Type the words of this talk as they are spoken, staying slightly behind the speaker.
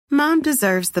Mom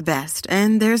deserves the best,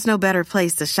 and there's no better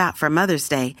place to shop for Mother's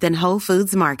Day than Whole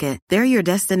Foods Market. They're your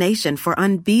destination for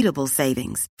unbeatable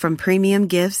savings, from premium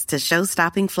gifts to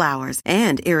show-stopping flowers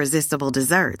and irresistible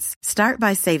desserts. Start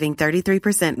by saving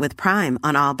 33% with Prime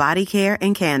on all body care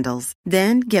and candles.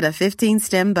 Then get a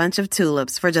 15-stem bunch of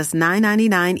tulips for just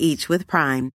 $9.99 each with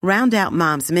Prime. Round out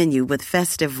Mom's menu with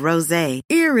festive rosé,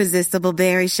 irresistible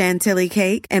berry chantilly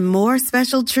cake, and more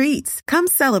special treats. Come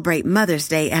celebrate Mother's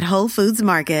Day at Whole Foods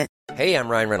Market. Hey, I'm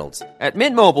Ryan Reynolds. At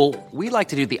Mint Mobile, we like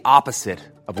to do the opposite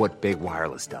of what Big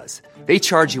Wireless does. They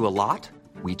charge you a lot,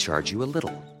 we charge you a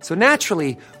little. So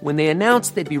naturally, when they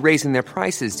announced they'd be raising their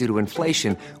prices due to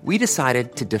inflation, we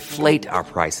decided to deflate our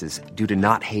prices due to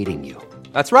not hating you.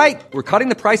 That's right. We're cutting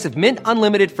the price of Mint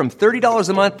Unlimited from $30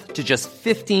 a month to just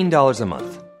 $15 a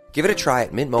month. Give it a try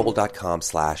at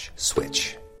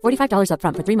mintmobile.com/switch. $45 up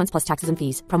front for 3 months plus taxes and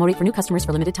fees. Promo rate for new customers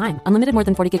for limited time. Unlimited more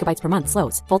than 40 gigabytes per month.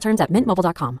 Slows full terms at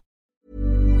mintmobile.com.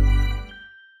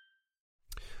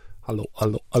 Hallå.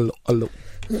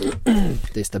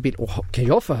 Det är stabilt. Kan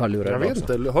jag få hörlurar? Jag vet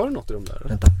inte, hör du något i dem där?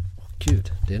 Vänta.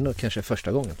 Gud, det är nog kanske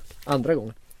första gången. Andra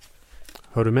gången.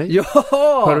 Hör du mig? Ja!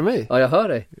 Hör du mig? Ja, jag hör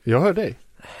dig. Jag hör dig.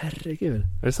 Herregud.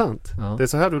 Är det sant? Ja. Det är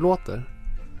så här du låter.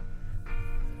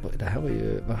 Det här var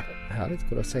ju härligt.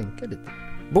 Går det att sänka lite?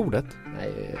 Bordet?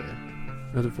 Nej.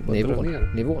 Ja, du får bara dra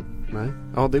ner. Nivån. Nej.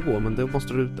 Ja, det går, men det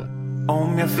måste du ut där.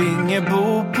 Om jag finge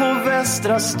bo på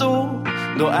Västra Stå,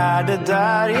 då är det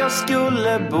där jag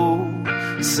skulle bo.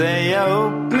 Säga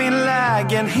upp min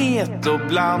lägenhet och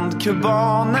bland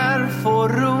kubaner få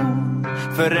ro.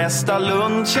 För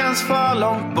Restalund känns för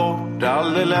långt bort,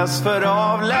 alldeles för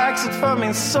avlägset för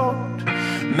min sort.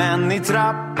 Men i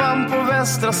trappan på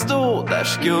Västra Stå, där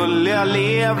skulle jag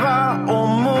leva och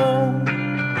må.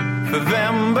 För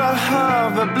vem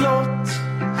behöver blått?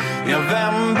 Ja,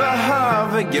 vem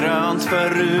behöver grönt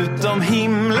förutom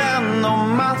himlen och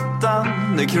mattan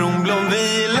där kronblom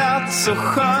vilat så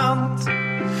skönt?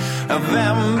 Ja,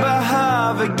 vem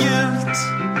behöver gult?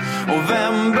 Och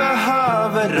vem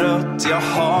behöver rött? Jag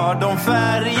har de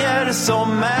färger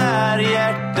som är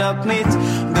hjärtat mitt.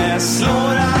 Det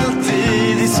slår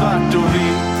alltid i svart och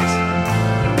vitt.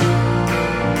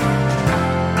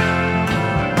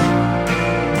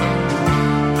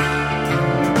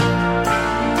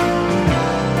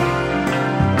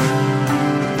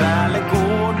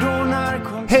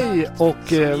 Hej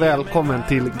och välkommen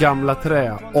till Gamla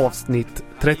Trä, avsnitt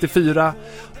 34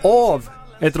 av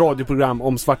ett radioprogram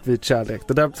om svartvit kärlek.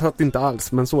 Det där satt inte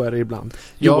alls, men så är det ibland.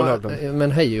 Ja,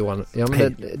 men hej Johan. Ja, men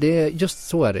hej. Det är just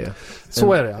så är det.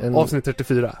 Så är det, avsnitt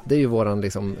 34. Det är ju våran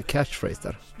liksom catchphrase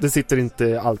där. Det sitter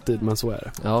inte alltid, men så är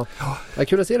det. Ja, vad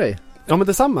kul att se dig. Ja, men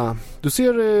detsamma. Du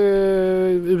ser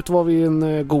ut att vara vid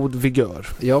en god vigör.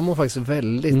 Jag mår faktiskt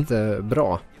väldigt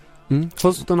bra.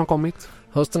 Hösten har kommit.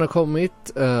 Hösten har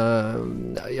kommit,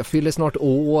 jag fyller snart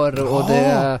år och det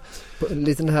är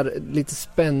lite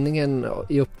spänningen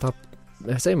i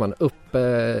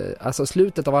alltså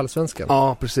slutet av allsvenskan.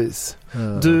 Ja, precis.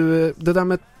 Du, det där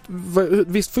med,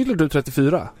 visst fyller du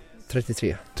 34?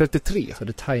 33. Så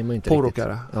det tajmar inte på riktigt.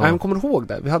 Ja. Jag kommer ihåg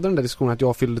det. Vi hade den där diskussionen att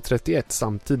jag fyllde 31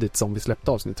 samtidigt som vi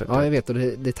släppte avsnitt 31. Ja, jag vet, och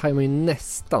det tajmar ju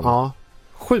nästan. Ja,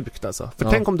 sjukt alltså. För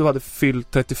tänk om du hade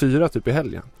fyllt 34 typ i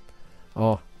helgen.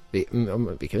 Ja. Vi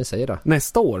kan väl säga det.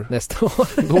 Nästa år.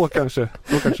 Då kanske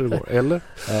det går, eller?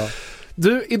 Ja.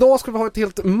 Du, idag ska vi ha ett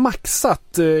helt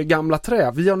maxat Gamla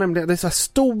Trä. Vi har nämligen, det är så här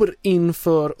stor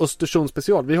inför Östersund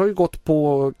special. Vi har ju gått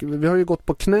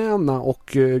på knäna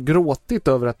och gråtit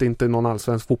över att det inte är någon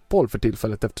allsvensk fotboll för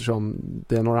tillfället, eftersom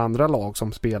det är några andra lag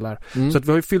som spelar. Så att vi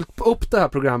har ju fyllt upp det här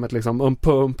programmet liksom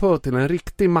umpö till en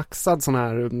riktig maxad sån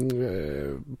här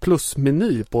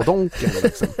plusmeny på donken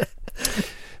liksom.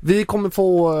 Vi kommer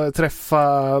få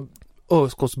träffa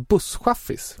ÖSKs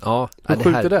busschaffis. Ja, det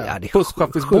är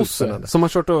busschaffisbussen som har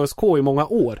kört ÖSK i många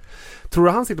år. Tror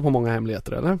du han sitter på många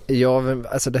hemligheter, eller? Ja,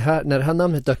 alltså när det här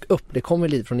namnet dök upp, det kommer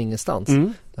lite från ingenstans.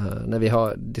 När vi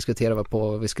har diskuterat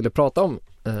vad vi skulle prata om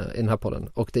i den här podden.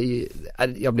 Och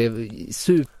jag blev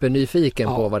supernyfiken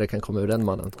på vad det kan komma ur den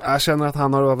mannen. Jag känner att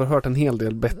han har överhört en hel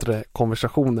del bättre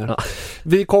konversationer. Ja.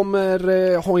 Vi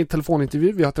kommer ha en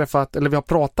telefonintervju. Vi har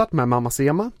pratat med Mamma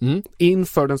Sema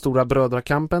inför den stora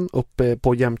brödrakampen uppe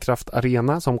på Jämtkraft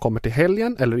Arena som kommer till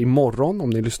helgen, eller imorgon om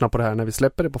ni lyssnar på det här när vi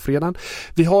släpper det på fredagen.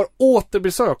 Vi har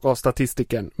återbesök av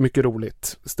statistiken, mycket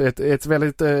roligt. Ett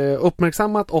väldigt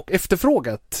uppmärksammat och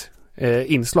efterfrågat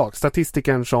inslag.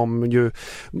 Statistikern som ju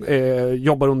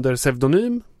jobbar under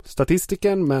pseudonym,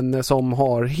 statistiken, men som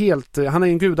har han är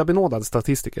en gudabenådad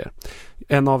statistiker.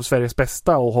 En av Sveriges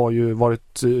bästa och har ju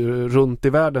varit runt i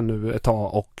världen nu ett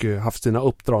tag och haft sina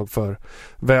uppdrag för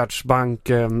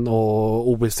Världsbanken och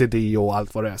OECD och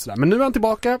allt vad det är sådär. Men nu är han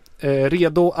tillbaka,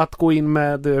 redo att gå in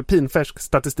med pinfärsk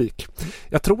statistik.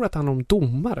 Jag tror att han är om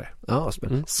domare. Ja,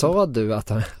 spännande.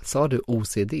 Sa du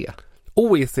OCD?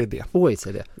 OECD.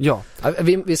 Ja.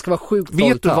 Vi ska vara sjukt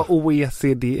Vet du vad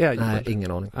OECD är? Nej,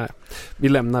 ingen aning. Nej. Vi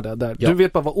lämnar det där. Ja. Du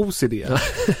vet bara vad OCD är.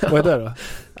 Vad är det då?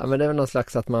 Ja, men det är väl någon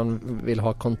slags att man vill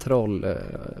ha kontroll.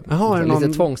 Jaha, är det lite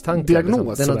någon tvångstankar. diagnos?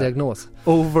 Liksom. Det är någon diagnos.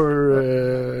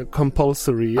 Over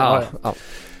compulsory. Ja.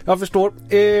 Jag förstår.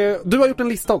 Du har gjort en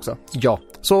lista också. Ja.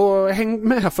 Så häng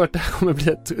med för att det här kommer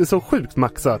bli ett så sjukt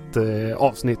maxat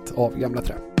avsnitt av Gamla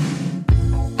Trä.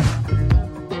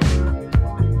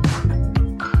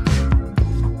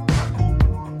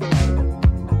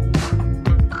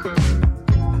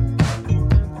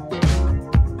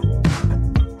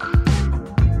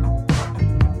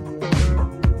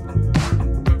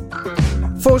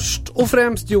 Först och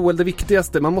främst, Joel, det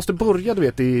viktigaste. Man måste börja, du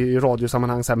vet, i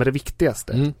radiosammanhang så här med det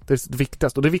viktigaste. Det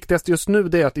viktigaste. Och det viktigaste just nu,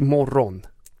 det är att imorgon,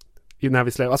 när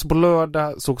vi släpper, alltså på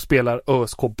lördag, så spelar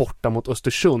ÖSK borta mot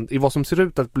Östersund i vad som ser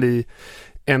ut att bli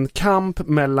en kamp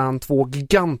mellan två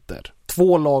giganter.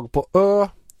 2 lag på Ö,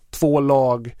 2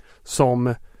 lag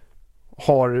som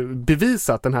har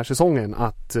bevisat den här säsongen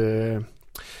att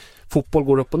fotboll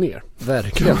går upp och ner.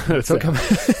 Verkligen. Så kan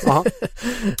man...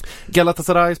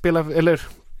 Galatasaray spelar, eller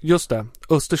just det,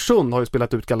 Östersund har ju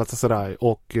spelat ut Galatasaray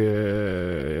och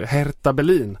Hertha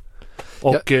Berlin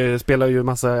och spelar ju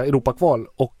massa Europakval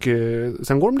och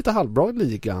sen går de lite halvbra i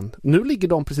ligan. Nu ligger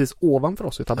de precis ovanför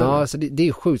oss i tabellen. Ja, alltså det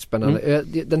är sjukt spännande.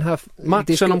 Den här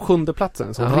matchen om 7:e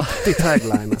platsen, så riktig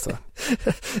tagline alltså.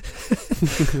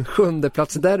 7:e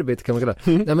plats derbyt kan man kalla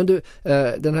det. Nej, men du,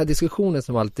 den här diskussionen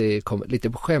som alltid kommer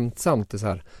lite skämtsamt är så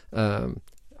här.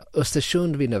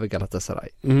 Östersund vinner över Galatasaray.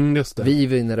 Just det. Vi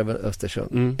vinner över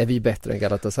Östersund. Är vi bättre än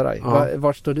Galatasaray? Ja.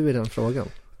 Var står du i den frågan?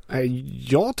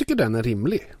 Jag tycker den är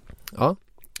rimlig. Ja.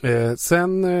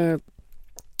 Sen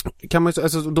kan man ju,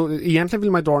 alltså, då, egentligen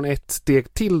vill man dra en ett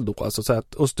steg till då, alltså så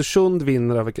att Östersund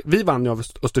vinner över, vi vann ju över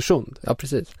Östersund. Ja,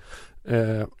 precis.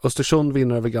 Östersund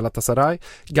vinner över Galatasaray.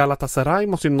 Galatasaray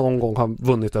måste ju någon gång ha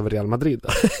vunnit över Real Madrid.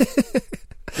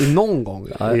 Någon gång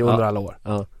under alla år.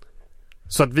 Ja.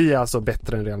 Så att vi är alltså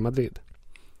bättre än Real Madrid.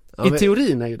 Ja, I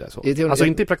teorin är ju det så. Alltså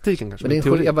inte i praktiken kanske.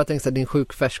 Men jag bara tänkte att det är en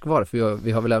sjuk färskvar, för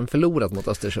vi har väl även förlorat mot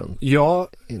Östersund. Ja,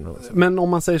 men om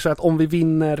man säger så att om vi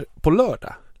vinner på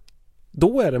lördag,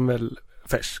 då är den väl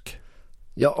färsk.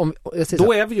 Ja,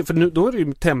 då är vi ju, för nu, då är det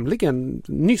ju tämligen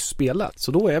nyss spelat,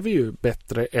 så då är vi ju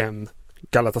bättre än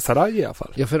Galatasaray i alla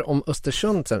fall. Ja, för om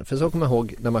Östersund sen, för så kommer jag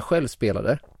ihåg när man själv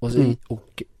spelade och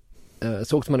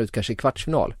så åkte man ut kanske i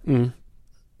kvartsfinal.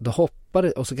 Då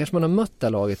hoppade, och så kanske man har mött det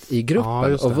laget i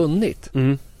gruppen och vunnit.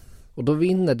 Och då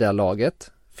vinner det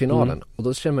laget finalen. Och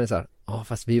då känner man så här,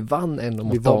 fast vi vann ändå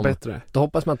mot dem. Bättre. Då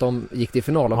hoppas man att de gick till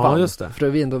final och vann. Just det. För då är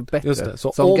vi ändå bättre. Just det.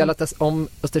 Så om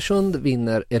Östersund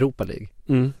vinner Europa League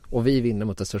och vi vinner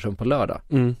mot Östersund på lördag.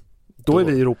 Då är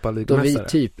vi Europa League-mästare. Då är vi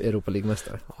typ Europa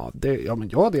League-mästare. Ja, men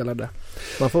jag delar det.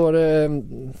 Man får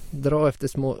dra efter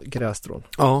små grässtrån.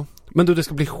 Ja, men du, det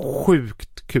ska bli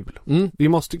sjukt kul. Vi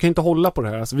kan inte hålla på det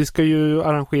här. Alltså, vi ska ju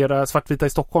arrangera Svartvita i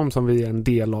Stockholm, som vi är en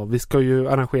del av. Vi ska ju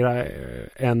arrangera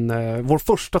vår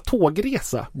första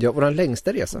tågresa. Ja, våran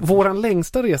längsta resa. Våran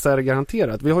längsta resa är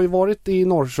garanterat. Vi har ju varit i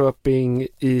Norrköping,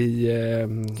 i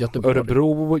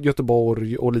Örebro,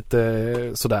 Göteborg och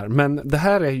lite sådär. Men det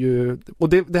här är ju, och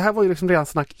det här var ju liksom redan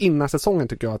snack innan säsongen,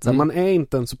 tycker jag. Att man är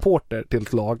inte en supporter till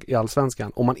ett lag i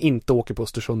Allsvenskan om man inte åker på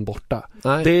Östersund borta.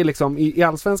 Nej. Det är liksom, i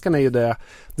Allsvenskan är ju det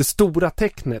stora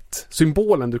tecknet,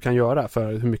 symbolen du kan göra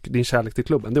för hur mycket din kärlek till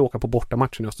klubben, det är att åka på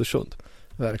bortamatchen i Östersund.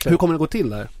 Verkligen. Hur kommer det gå till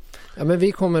där? Ja, men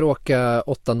vi kommer åka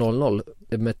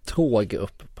 8.00 med tåg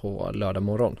upp på lördag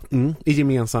morgon. I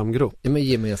gemensam grupp. Ja, med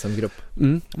gemensam grupp.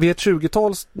 Vi är ett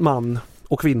 20-tal man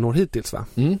och kvinnor hittills, va?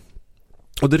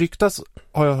 Och det ryktas,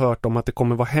 har jag hört, om att det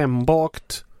kommer vara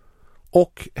hembakt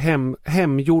och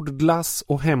hemgjord glass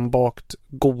och hembakt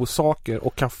godsaker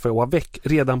och kaffe och avec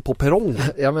redan på perrongen.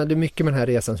 Ja, men det är mycket med den här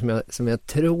resan som jag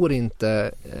tror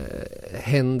inte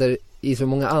händer i så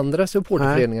många andra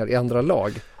supportföreningar i andra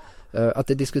lag. Att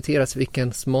det diskuteras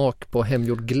vilken smak på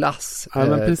hemgjord glass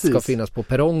ska finnas på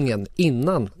perrongen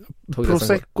innan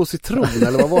Prosecco citron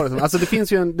eller vad var det? Alltså det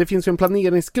finns ju en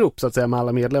planeringsgrupp så att säga med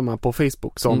alla medlemmar på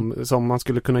Facebook som man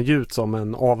skulle kunna ge ut som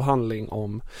en avhandling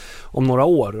om några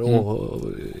år och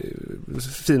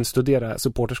finstudera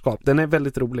supporterskap. Den är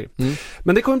väldigt rolig.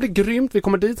 Men det kommer bli grymt. Vi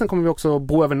kommer dit, sen kommer vi också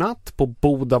bo över natt på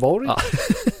Bodaborg. Ja.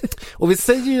 Och vi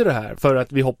säger ju det här för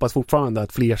att vi hoppas fortfarande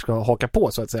att fler ska haka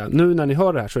på så att säga. Nu när ni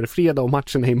hör det här så är det fredag och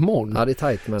matchen är imorgon. Ja, det är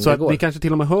tajt, men så det att går. ni kanske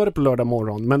till och med hör det på lördag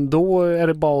morgon. Men då är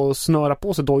det bara att snöra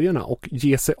på sig dojorna och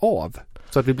ge sig av.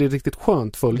 Så att vi blir riktigt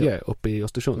skönt följe uppe i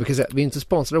Östersund. Vi kan säga, vi är inte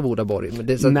sponsrade av Bodaborg, men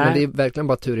det är verkligen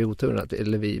bara tur i oturen att,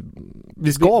 eller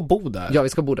vi ska bo där. Ja, vi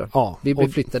ska bo där. Ja, vi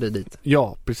flyttade dit.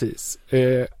 Ja, precis.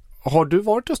 Har du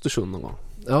varit i Östersund någon gång?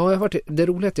 Ja, det är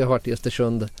roligt att jag har varit i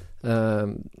Östersund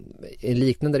en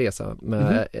liknande resa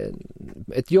med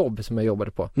ett jobb som jag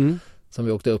jobbade på. Som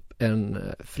vi åkte upp en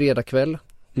fredagkväll,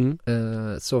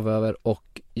 sov över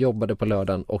och jobbade på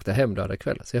lördagen och åkte hem lördag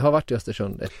kväll. Så jag har varit i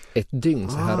Östersund ett dygn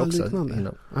så här också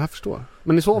innan. Jag förstår.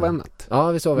 Men ni sov en natt?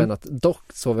 Ja, vi sov en natt.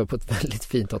 Dock sov jag på ett väldigt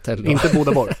fint hotell. Inte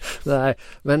Bodaborg? Nej,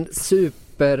 men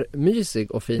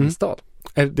supermysig och fin stad.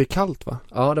 Är det kallt va?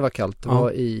 Ja, det var kallt. Det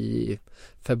var i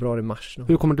februari-mars.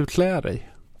 Hur kommer du klä dig?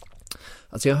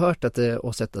 Alltså jag har hört att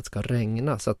det ska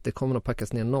regna så att det kommer att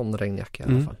packas ner någon regnjacka i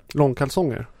alla fall.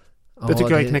 Långkalsonger? Det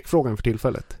tycker jag är knäckfrågan för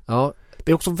tillfället. Ja.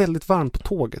 Det är också väldigt varmt på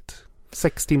tåget.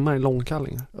 6 timmar i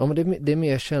långkallingar. Ja, men det är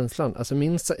mer känslan. Alltså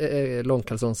min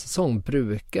långkalsonssäsong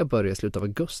brukar börja i slutet av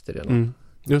augusti redan.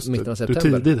 Just mitten av september.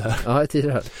 Du är tidig här. Ja, jag är tidig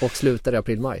här. Och slutar i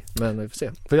april-maj. Men vi får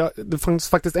se. För det fanns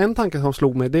faktiskt en tanke som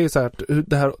slog mig. Det är så här att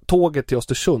det här tåget till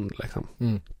Östersund liksom.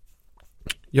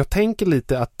 Jag tänker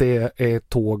lite att det är ett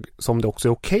tåg som det också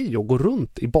är okej att gå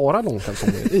runt i bara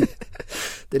långkalsonger i.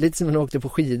 Det är lite som när man åkte på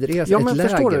skidresa. Ja, men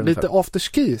förstår du? Lite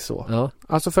afterski så. Ja.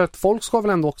 Alltså för att folk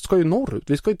ska ju norrut.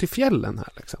 Vi ska ju till fjällen här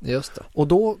liksom. Just det. Och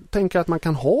då tänker jag att man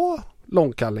kan ha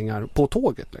långkallingar på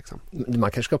tåget liksom.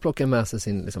 Man kanske ska plocka med sig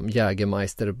sin liksom,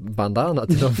 Jägermeister-bandana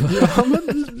till dem. Ja,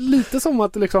 men lite som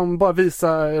att liksom bara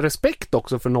visa respekt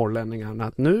också för norrlänningarna.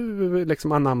 Att nu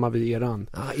liksom anammar vi eran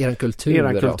kultur.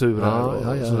 Och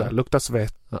sådär. Lukta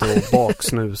svett och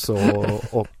baksnus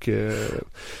och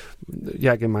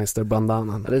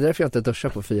Jägermeister-bandanan. Det är därför jag inte duschar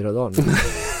på 4 dagar.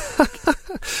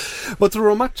 Vad tror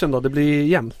du om matchen då? Det blir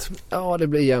jämnt. Ja, det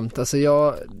blir jämnt. Alltså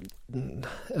jag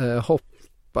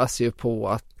hoppas ju på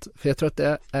att, för jag tror att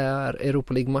det är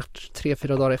Europa League-match 3-4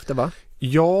 dagar efter, va?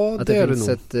 Ja, att det är det nog.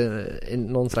 Att det finns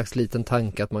någon slags liten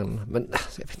tanke att man, men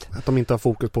jag vet inte. Att de inte har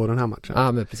fokus på den här matchen.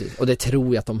 Ja, men precis. Och det tror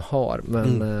jag att de har,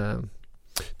 men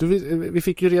vi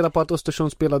fick ju reda på att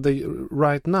Östersund spelade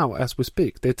right now as we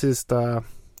speak. Det är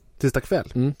tisdag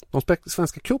kväll. De spelar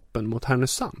Svenska cupen mot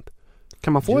Härnösand.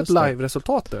 Kan man få ett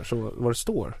live-resultat där så vad det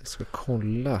står? Jag ska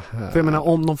kolla här. För jag menar,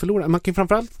 om de förlorar, man kan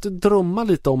framförallt drömma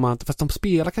lite om att, fast de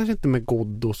spelar kanske inte med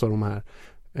Ghoddos och de här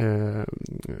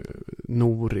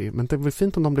Nori, men det var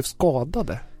fint om de blev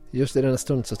skadade. Just i den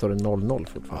stund så står det 0-0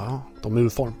 fortfarande. Ja, de är ur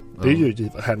form. Det är ju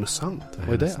Härnösand.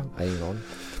 Vad är det? Nej.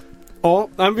 Ja,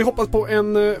 vi hoppas på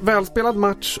en välspelad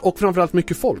match och framförallt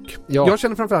mycket folk. Ja. Jag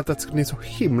känner framförallt att det ska bli en så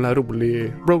himla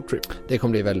rolig roadtrip. Det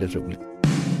kommer bli väldigt roligt.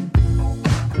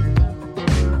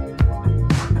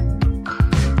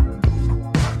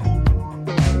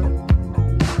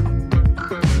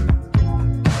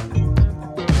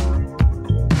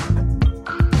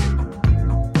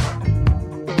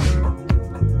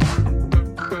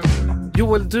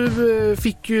 Joel, du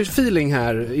fick ju feeling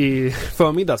här i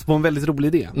förmiddags på en väldigt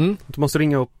rolig idé. Du måste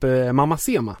ringa upp Mamma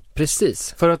Sema.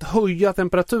 Precis. För att höja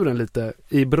temperaturen lite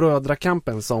i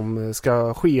brödrakampen som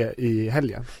ska ske i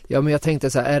helgen. Ja, men jag tänkte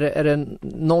så här, är det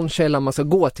någon källa man ska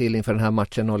gå till inför den här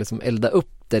matchen och liksom elda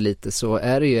upp det lite, så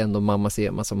är det ju ändå Mamma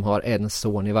Sema som har en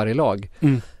son i varje lag.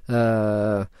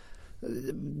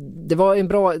 Det var en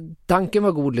bra, tanken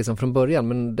var god liksom från början,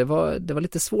 men det var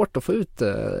lite svårt att få ut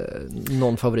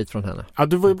någon favorit från henne. Ja,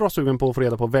 du var ju bra sugen på att få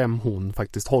reda på vem hon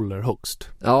faktiskt håller högst.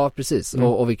 Ja, precis.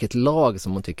 Och vilket lag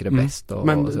som hon tycker är bäst.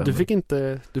 Men och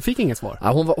du fick inget svar.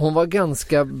 Ja, hon var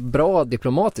ganska bra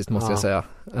diplomatiskt måste jag säga.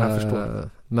 Jag förstår.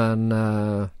 Men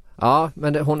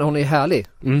hon är härlig,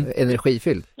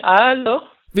 energifylld. Hallå?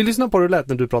 Vi lyssnar på hur det lät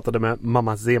när du pratade med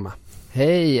Mamma Sema.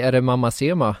 Hej, är det Mamma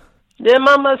Sema? Det är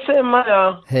Mamma Sema,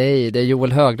 ja. Hej, det är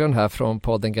Joel Höglund här från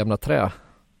podden Gamla Trä.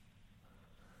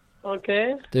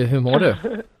 Okej. Du, hur mår du?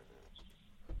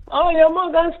 Ja, jag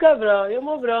mår ganska bra.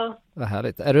 Vad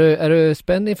härligt. Är du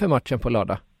spänd inför matchen på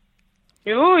lördag?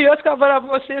 Jo, jag ska vara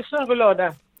på säsong på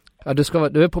lördag. Ja,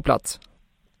 du är på plats?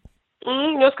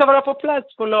 Jag ska vara på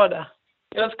plats på lördag.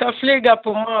 Jag ska flyga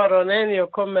på morgonen.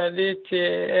 Jag kommer dit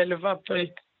till 11 på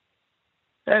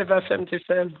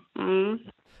 11:55.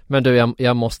 Men du,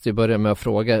 jag måste ju börja med att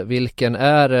fråga, vilken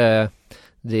är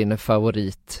din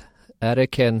favorit? Är det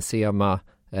Ken Sema,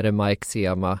 är det Mike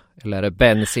Sema eller är det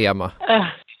Ben Sema?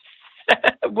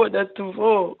 Båda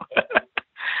två.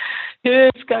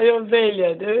 Hur ska jag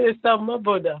välja? Det är samma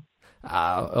båda.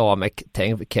 Ja, men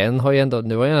tänk, Ken har ju ändå,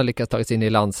 nu har han lyckats ta sig in i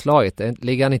landslaget.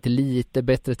 Ligger han inte lite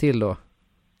bättre till då?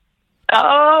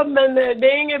 Ja, men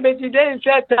det är ingen betydelse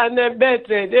att han är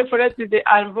bättre. Det är för att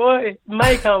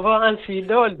Mike kan vara hans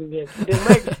idol, du vet. Det är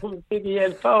Mike som fick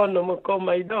hjälpa honom att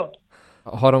komma idag.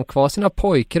 Har de kvar sina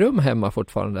pojkrum hemma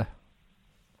fortfarande?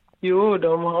 Jo,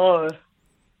 de har.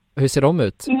 Hur ser de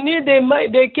ut? Nej,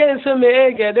 det är Ken som är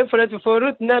ägare. För att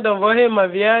förut när de var hemma,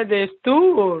 vi hade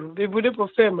stor. Vi bodde på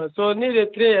 5. Så nu är det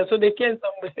 3. Så det är Ken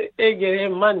som äger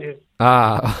hemma nu.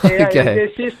 Okej.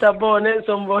 Det sista barnen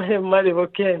som var hemma, det var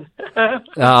Ken.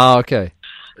 Okej.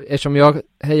 Eftersom jag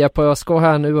hejar på ÖSK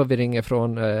här nu och vi ringer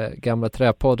från gamla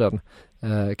träpodden.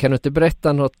 Kan du inte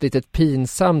berätta något litet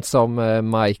pinsamt som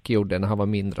Mike gjorde när han var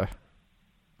mindre?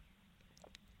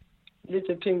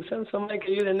 Lite pinsamt som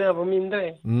Mike gjorde när jag var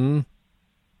mindre.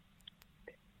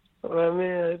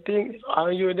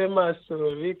 Han gjorde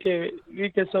massor.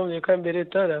 Vilket som jag kan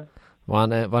berätta då.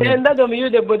 Det enda de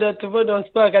gjorde båda två, de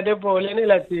sparkade bollen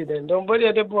hela tiden. De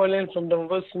började bollen som de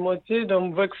var små till.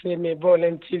 De växte med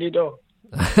bollen till idag.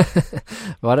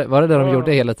 var det de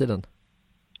gjorde hela tiden?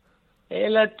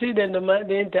 Hela tiden, de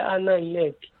hade inte annan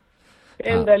lek.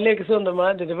 Enda lek som de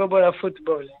hade, det var bara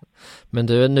fotboll. Men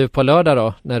du, nu på lördag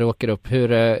då, när du åker upp,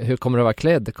 hur kommer du vara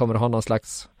klädd? Kommer du ha någon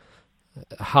slags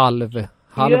halv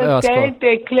jag ska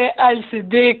inte klä alls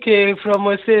däck från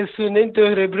Östersund, inte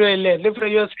Örebro eller. För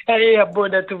jag ska heja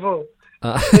båda två.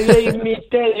 Jag är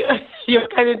mitt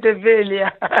jag kan inte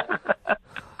välja.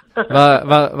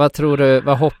 Vad tror du,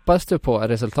 vad hoppas du på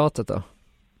resultatet då?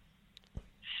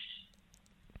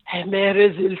 Men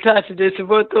resultatet, det är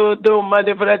svårt att döma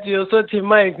det för att jag sa till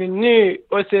Mike nu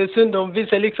och sen de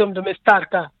visar liksom de är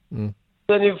starka.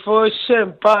 Så ni får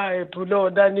kämpa på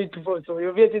lördag nytt två. Så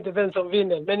jag vet inte vem som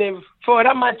vinner. Men i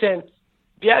förra matchen,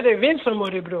 vi hade vinst från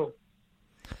Örebro.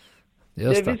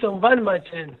 Just det är vi som vann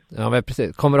matchen. Ja, men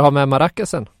precis. Kommer du ha med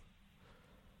Maracasen?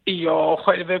 Ja,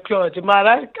 självklart.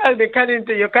 Maracas,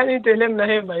 jag kan inte lämna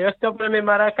hemma. Jag ska bara med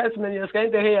Maracas, men jag ska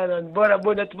inte heja någon. Bara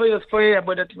båda två, jag ska heja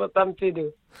båda två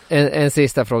samtidigt. En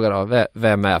sista fråga då.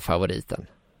 Vem är favoriten?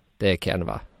 Det är Ken,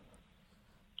 va?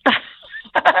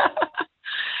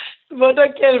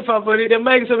 Vadå Ken favorit? Det är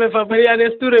Mike som är favorit. Han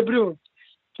är storebror.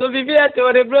 Så vi vet att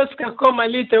Örebro ska komma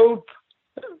lite upp.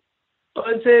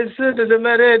 Och sen så de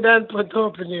är redan på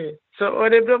topp nu. Så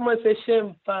Örebro måste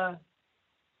kämpa.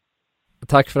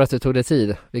 Tack för att du tog dig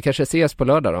tid. Vi kanske ses på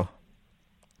lördag då?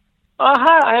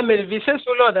 Aha, men vi ses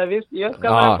på lördag. Visst? Jag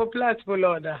ska vara på plats på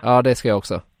lördag. Ja, det ska jag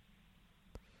också.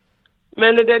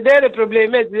 Men det där är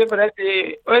problemet. Det är för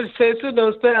att så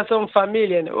de spelar som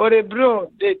familjen.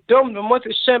 Örebro, de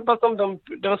måste kämpa som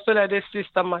de spelar det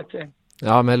sista matchen.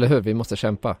 Ja, men eller hur? Vi måste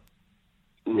kämpa.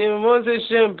 Ni måste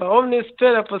kämpa. Om ni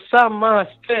spelar på samma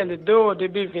ställe, då det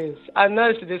blir vinst.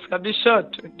 Annars det ska bli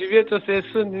kört. Du vet att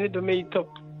de är i topp.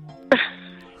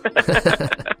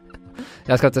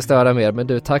 Jag ska inte störa mer, men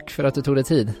du, tack för att du tog dig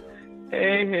tid.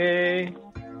 Hej.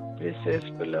 Vi ses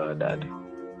på lördag.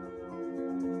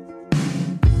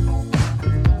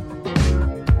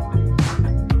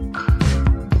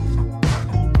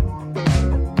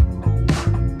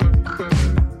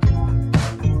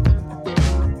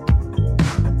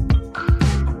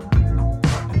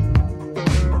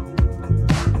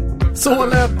 Så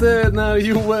lät det när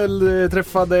Joel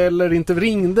träffade eller inte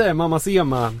ringde mamma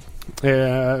Sema.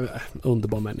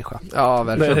 Underbar människa. Ja,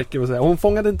 verkligen. Det räcker att säga. Hon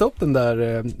fångade inte upp den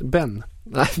där Ben.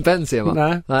 Nej, Ben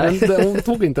Sema. Nej. Hon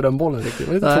tog inte den bollen riktigt.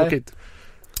 Det är lite tråkigt.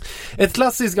 Ett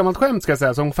klassiskt gammalt skämt ska jag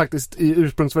säga, som faktiskt i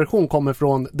ursprungsversion kommer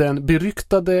från den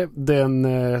beryktade, den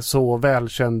så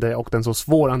välkände och den så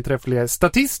svåranträffliga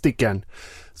statistikern,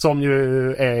 som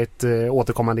ju är ett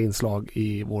återkommande inslag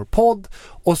i vår podd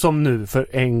och som nu för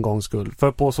en gångs skull,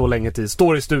 för på så länge tid,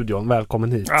 står i studion.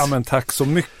 Välkommen hit. Ja, men tack så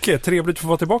mycket. Trevligt att få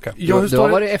vara tillbaka. Ja, du har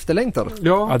varit efterlängtad.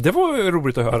 Ja, det var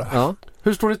roligt att höra. Ja.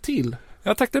 Hur står det till?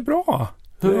 Ja, tack, det är bra.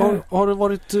 Har du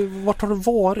varit, vart har du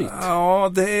varit?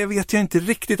 Ja, det vet jag inte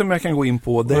riktigt om jag kan gå in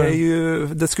på.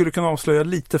 Det skulle kunna avslöja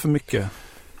lite för mycket.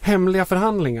 Hemliga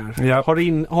förhandlingar? Ja.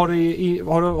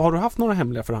 Har du haft några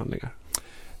hemliga förhandlingar?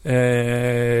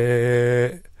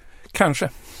 Kanske.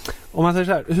 Om man säger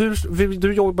så här,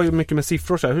 du jobbar ju mycket med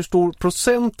siffror så här. Hur stor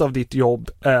procent av ditt jobb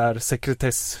är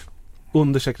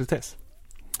under sekretess?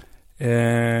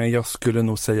 Jag skulle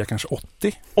nog säga kanske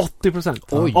 80.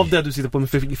 80% av det du sitter på med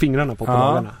fingrarna på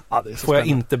dagarna. Ja, det är så får jag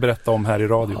spännande. inte berätta om här i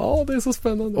radio. Ja, det är så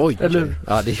spännande. Oj, Eller?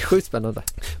 ja, det är sjukt spännande.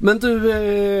 Men du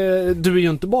är ju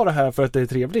inte bara här för att det är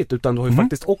trevligt, utan du har ju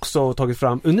faktiskt också tagit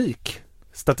fram unik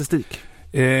statistik.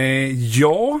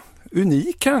 Ja,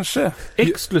 unik kanske.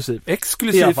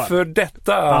 Exklusiv För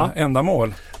detta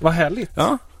ändamål. Vad härligt.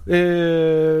 Ja.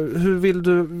 Hur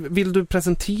vill du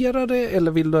presentera det,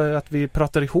 eller vill du att vi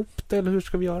pratar ihop det, eller hur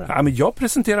ska vi göra? Ja, men jag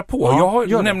presenterar på. Ja,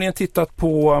 jag har nämligen tittat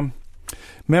på,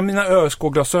 med mina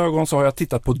ÖSK-glasögon så har jag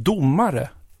tittat på domare.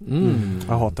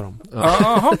 Jag hatar dem.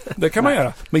 Jaha, det kan man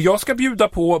göra. Men jag ska bjuda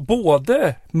på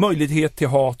både möjlighet till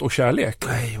hat och kärlek.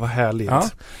 Nej, vad härligt. Ja.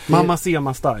 Mamma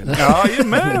Sema-style.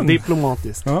 Jajamän.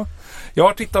 Diplomatiskt. Ja. Jag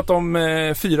har tittat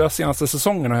de 4 senaste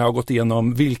säsongerna. Jag har gått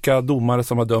igenom vilka domare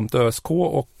som har dömt ÖSK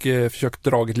och försökt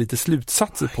dragit lite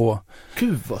slutsatser på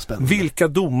Gud vad spännande. vilka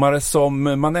domare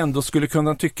som man ändå skulle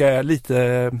kunna tycka är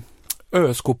lite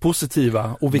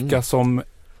ÖSK-positiva och vilka som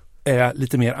är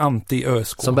lite mer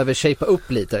anti-ÖSK. Som behöver shapea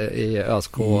upp lite i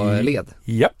ÖSK-led.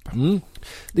 Japp.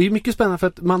 Det är ju mycket spännande för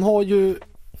att man har ju,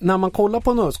 när man kollar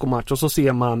på en ÖSK-match och så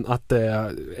ser man att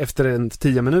efter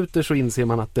 10 minuter så inser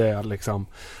man att det är liksom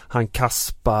han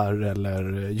Kaspar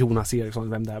eller Jonas Eriksson,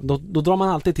 vem det är. Då drar man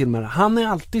alltid till med det. Han är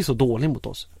alltid så dålig mot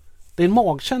oss. Det är en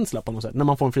magkänsla på något sätt när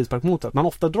man får en frispark mot sig, att man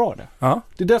ofta drar det. Ja.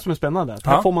 Det är det som är spännande.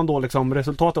 Här får man då liksom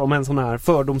resultatet om en sån här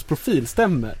fördomsprofil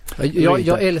stämmer.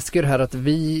 Jag älskar det här att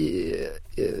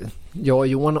jag och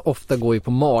Johan ofta går ju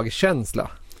på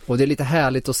magkänsla. Och det är lite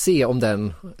härligt att se om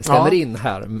den stämmer in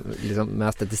här liksom,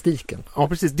 med statistiken. Ja,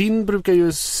 precis. Din brukar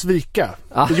ju svika.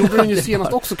 Det gjorde den ju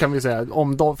senast också, kan vi säga.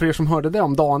 För er som hörde det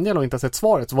om Daniel och inte har sett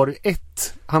svaret, så var det ju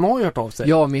han har ju hört av sig.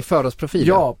 Ja, min fördomsprofil.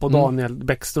 Ja, på Daniel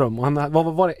Bäckström. Och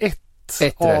vad var det? 1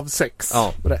 av 6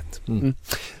 rätt.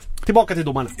 Tillbaka till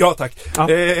domarna. Ja, tack.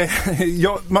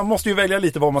 Ja. Man måste ju välja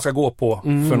lite vad man ska gå på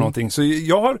för någonting. Så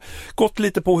jag har gått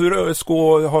lite på hur ÖSK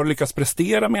har lyckats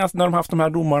prestera när de haft de här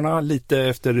domarna. Lite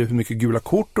efter hur mycket gula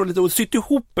kort och sytt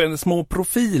ihop små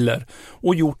profiler.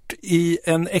 Och gjort i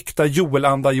en äkta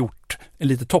Joel-anda en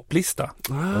lite topplista.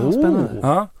 Spännande.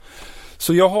 Ja.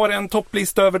 Så jag har en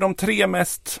topplista över de 3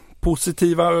 mest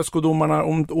positiva ÖSK-domarna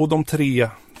och de 3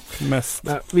 mest.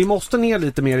 Vi måste ner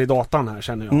lite mer i datan här,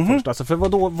 känner jag först. Alltså, för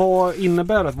vad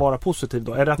innebär att vara positiv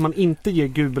då? Är det att man inte ger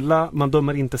gula, man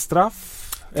dömer inte straff?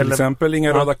 Till exempel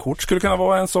inga röda kort skulle kunna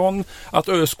vara en sån. Att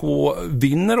ÖSK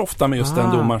vinner ofta med just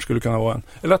den domaren skulle kunna vara en.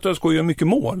 Eller att ÖSK gör mycket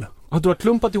mål. Du har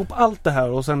klumpat ihop allt det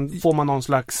här och sen får man någon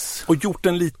slags... Och gjort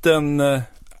en liten...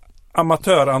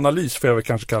 amatöranalys får jag väl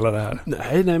kanske kalla det här.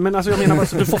 Nej, men alltså jag menar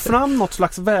alltså, du får fram något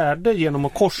slags värde genom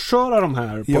att korsköra de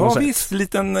här på något sätt.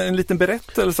 Visst, en liten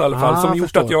berättelse i alla fall som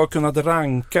gjort att jag har kunnat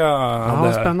ranka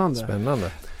det här.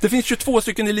 Spännande. Det finns 22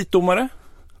 stycken elitdomare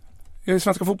i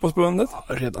Svenska fotbollsförbundet.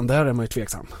 Ja, redan där är man ju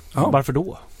tveksam. Ja. Varför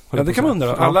då? Ja, det kan man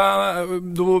undra.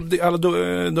 Alla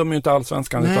dömer ju inte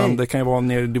allsvenskan, utan det kan ju vara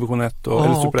ner i division 1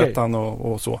 eller superettan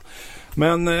och så.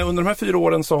 Men under de här 4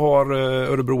 åren så har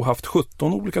Örebro haft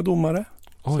 17 olika domare.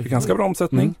 Så det är ganska bra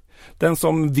omsättning. Den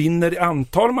som vinner i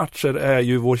antal matcher är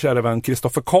ju vår kära vän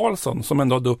Kristoffer Karlsson, som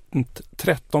ändå har dömt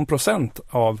 13%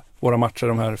 av våra matcher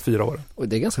de här 4 åren. Och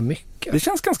det är ganska mycket. Det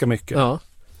känns ganska mycket. Ja.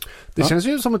 Det känns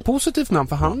ju som ett positivt namn,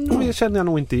 för han känner jag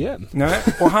nog inte igen. Nej,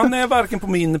 och han är varken på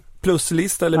min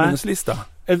pluslista eller minuslista.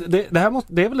 Det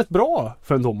är väl ett bra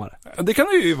för en domare? Det kan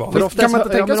det ju vara. För ofta kan man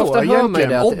inte tänka så. Ofta hör man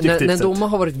det att när en sett. domare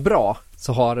har varit bra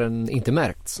så har den inte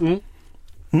märkts.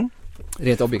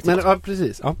 Rent objektivt. Men, ja,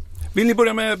 precis. Ja. Vill ni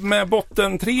börja med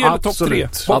botten 3 eller topp 3?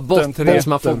 Botten 3 som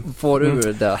man får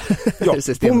ur det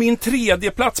på min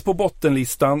 3:e plats på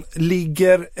bottenlistan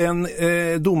ligger en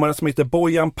domare som heter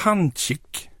Bojan Pancic.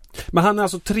 Men han är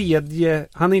alltså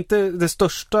han är inte det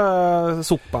största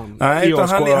sopan. Nej, utan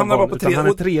han var på 3. Han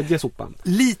är 3:e sopan.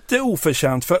 Lite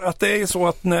oförtjänt, för att det är så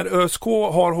att när ÖSK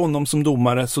har honom som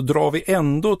domare så drar vi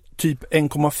ändå typ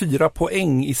 1,4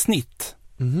 poäng i snitt.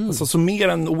 Alltså så mer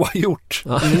än oavgjort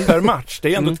per match.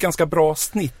 Det är ändå ett ganska bra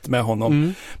snitt med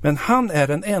honom. Men han är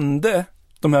den enda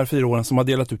de här 4 åren som har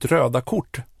delat ut röda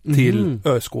kort till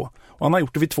ÖSK. Och han har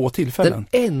gjort det vid 2 tillfällen.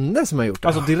 Den enda som har gjort det?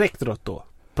 Alltså direkt rött då?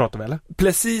 Pratar vi eller?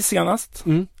 Precis senast.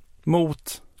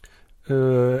 Mot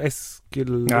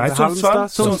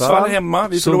Sundsvall hemma.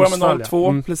 Vi förlorade med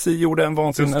 0-2. Precis gjorde en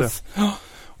vansinnes.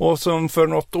 Och som för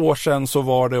något år sedan så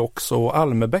var det också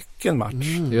Almebäcken match.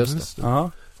 Just det.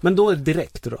 Ja. Men då är det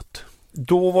direkt rött.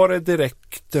 Då var det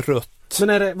direkt rött.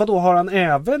 Men vadå, har han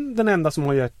även den enda som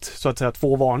har gett så att säga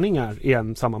 2 varningar i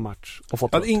en samma match och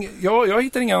fått jag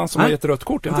hittar ingen annan som har gett rött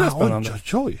kort. Det är inte spännande.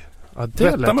 Oj. Ja, det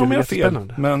rätta mig om jag har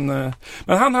fel. Men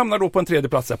han hamnar då på en 3:e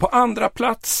plats. På andra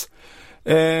plats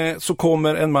så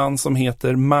kommer en man som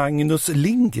heter Magnus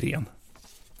Lindgren.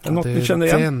 Är något du känner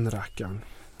igen? Den rackaren.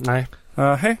 Nej.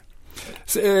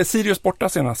 Sirius borta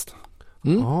senast.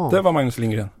 Det var Magnus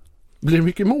Lindgren. Blir det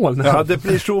mycket mål? Ja, det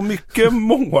blir så mycket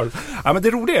mål. Ja, men det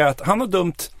roliga är att han har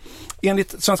dömt,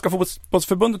 enligt Svenska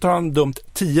fotbollsförbundet har han dömt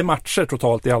 10 matcher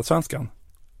totalt i Allsvenskan.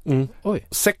 Oj.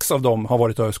 6 av dem har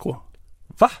varit ÖSK.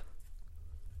 Va?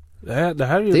 Det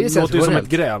här låter ju som ett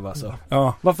gräv alltså.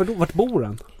 Ja. Varför då? Vart bor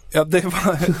han? Ja, det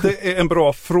är en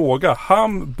bra fråga.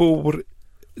 Han bor,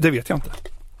 det vet jag inte.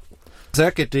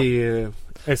 Säkert i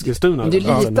Eskilstuna. Det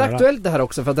är lite aktuellt det här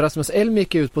också, för att Rasmus Elm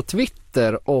gick ut på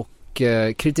Twitter och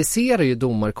kritiserar ju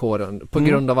domarkåren på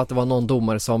grund av att det var någon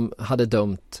domare som hade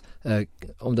dömt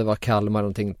om det var Kalmar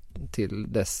någonting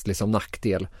till dess liksom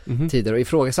nackdel tidigare, och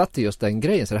ifrågasatte just den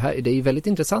grejen. Så det är ju väldigt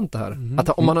intressant det här. Att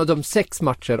om man har dömt 6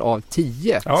 matcher av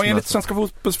 10. Ja, enligt Svenska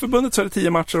fotbollsförbundet så är det 10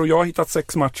 matcher och jag har hittat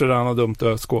 6 matcher där han har dömt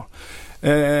ÖSK.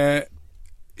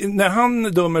 När han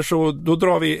dömer så då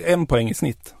drar vi 1 poäng i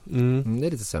snitt. Det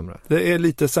är lite sämre. Det är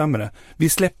lite sämre. Vi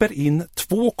släpper in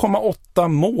 2,8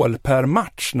 mål per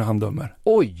match när han dömer.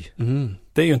 Oj!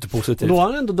 Det är ju inte positivt. Och då har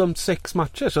han ändå dömt 6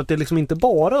 matcher, så att det är liksom inte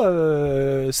bara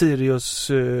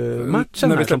Sirius-matchen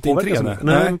när vi släppte in 3.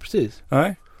 Nej, precis.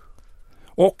 Nej.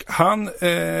 Och han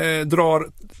drar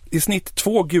i snitt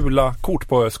 2 gula kort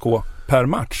på ÖSK per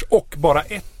match och bara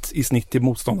 1 i snitt till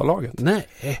motståndarlaget. Nej.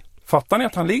 Fattar ni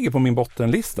att han ligger på min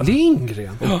bottenlista?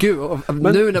 Lindgren? Gud,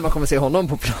 nu när man kommer se honom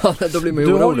på planen, då blir man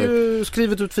ju orolig. Du har ju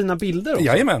skrivit ut fina bilder också.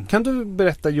 Jajamän. Kan du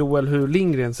berätta, Joel, hur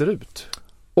Lindgren ser ut?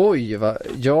 Oj,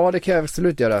 ja, det kan jag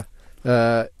absolut göra.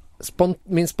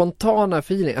 Min spontana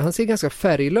feeling, han ser ganska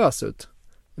färglös ut.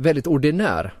 Väldigt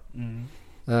ordinär.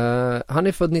 Han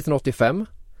är född 1985.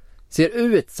 Ser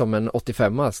ut som en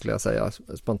 85-a skulle jag säga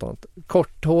spontant.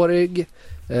 Korthårig,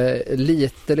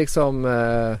 lite liksom...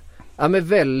 Ja, men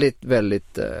väldigt,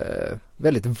 väldigt,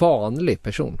 väldigt vanlig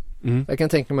person. Jag kan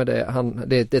tänka mig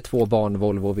det är 2 barn,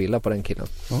 Volvo och villa på den killen.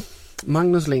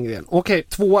 Magnus Lindgren. Okej,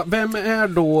 2. Vem är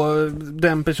då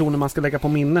den personen man ska lägga på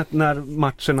minnet när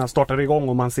matcherna startar igång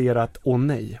och man ser att åh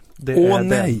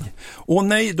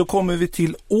nej, då kommer vi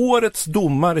till årets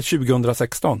domare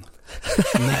 2016.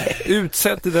 Nej.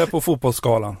 Utsett det där på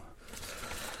fotbollsskalan.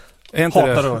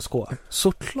 Hatar ÖSK.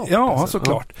 Såklart. Ja, alltså.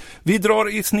 Såklart. Vi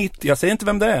drar i snitt, jag säger inte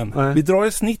vem det är än. Nej. Vi drar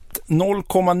i snitt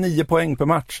 0,9 poäng per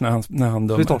match när han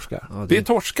dömer. Vi torskar. Vi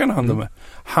torskar när han dömer.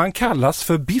 Han kallas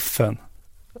för Biffen.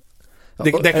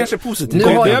 Det kanske är positivt.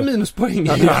 Nu har jag minuspoäng.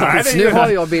 Nu har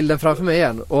jag bilden framför mig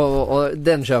igen och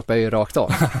den köper jag ju rakt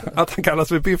av. Att han kallas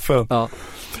för Biffen.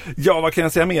 Ja, vad kan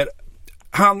jag säga mer?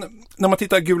 När man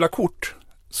tittar gula kort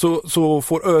så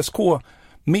får ÖSK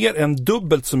mer än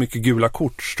dubbelt så mycket gula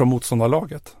kort som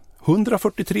motståndarlaget.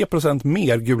 143%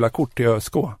 mer gula kort till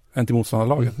ÖSK än till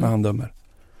motståndarlaget när han dömer.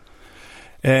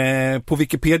 På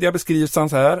Wikipedia beskrivs han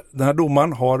så här: den här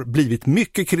domaren har blivit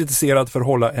mycket kritiserad för att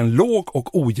hålla en låg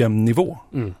och ojämn nivå.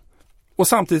 Och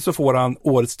samtidigt så får han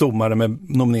årets domare med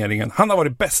nomineringen. Han har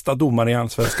varit bästa domare i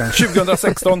Allsvenskan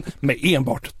 2016 med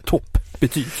enbart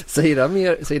toppbetyg.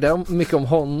 Säger det mycket om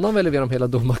honom eller mer om hela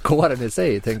domarkåren i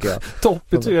sig, tänker jag?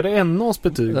 Toppbetyg, är det NAs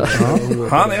betyg?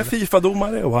 Han är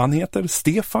FIFA-domare och han heter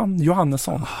Stefan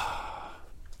Johannesson.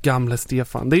 Gamle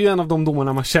Stefan. Det är ju en av de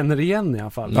domarna man känner igen i alla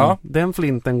fall. Ja. Den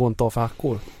flinten går inte av för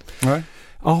hackor. Nej.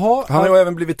 Han har ju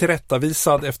även blivit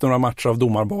tillrättavisad efter några matcher av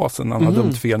domarbasen. Han har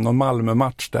dömt fel, någon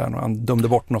Malmö-match där och han dömde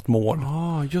bort något mål.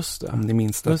 Ja, just det. Om ni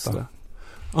minns detta.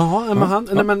 Jaha,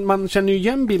 men man känner ju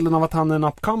igen bilden av att han är en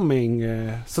upcoming.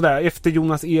 Sådär, efter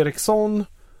Jonas Eriksson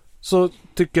så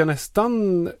tycker jag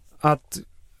nästan att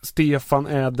Stefan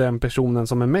är den personen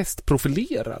som är mest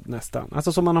profilerad nästan.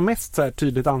 Alltså som man har mest så här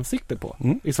tydligt ansikte på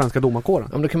i svenska domarkåren.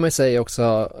 Ja, men då kan man ju säga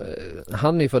också,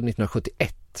 han är född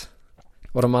 1971.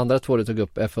 Och de andra 2 du tog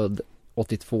upp är född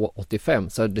 82-85.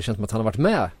 Så det känns som att han har varit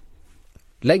med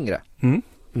längre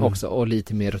också. Och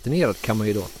lite mer rutinerad kan man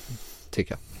ju då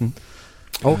tycka.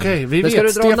 Okej, vi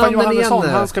vet. Stefan Johannesson,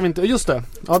 han ska vi inte... Just det,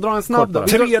 dra en snabb då.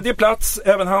 3:e plats,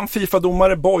 även han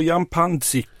FIFA-domare Bojan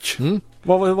Pandzic.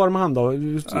 Hur var det med han då?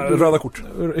 Röda kort.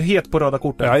 Het på röda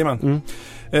kortet. Jajamän.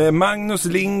 Magnus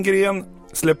Lindgren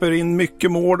släpper in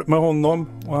mycket mål med honom.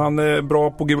 Och han är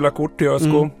bra på gula kort i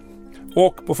ÖSK.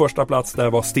 Och på första plats där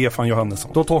var Stefan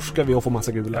Johannesson. Då torskar vi och får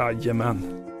massa gula.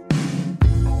 Jajamän.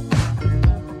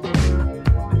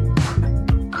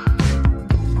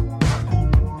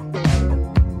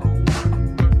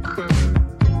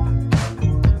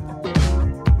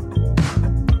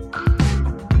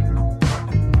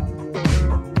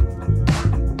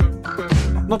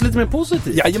 Något lite mer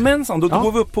positivt. Jajamensan, då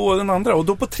går vi upp på den andra. Och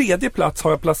då på 3:e plats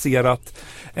har jag placerat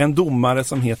en domare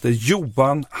som heter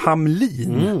Johan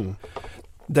Hamlin.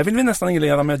 Där vill vi nästan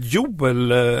inleda med att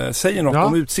Joel säger något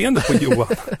om utseendet på Johan.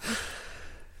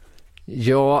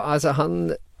 Ja, alltså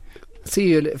han ser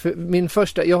ju,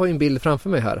 för jag har ju en bild framför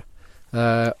mig här.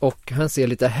 Och han ser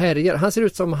lite härjar. Han ser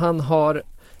ut som han har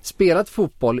spelat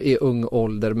fotboll i ung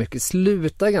ålder mycket,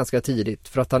 sluta ganska tidigt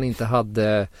för att han inte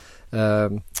hade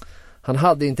han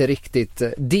hade inte riktigt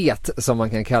det som man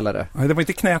kan kalla det. Nej, det var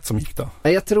inte knät som gick då.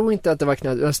 Nej, jag tror inte att det var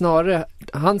knät. Snarare,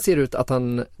 han ser ut att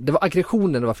det var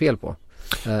aggressionen det var fel på.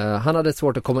 Han hade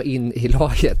svårt att komma in i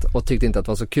laget och tyckte inte att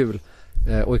det var så kul.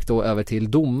 Och gick då över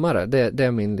till domare. Det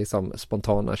är min liksom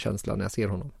spontana känsla när jag ser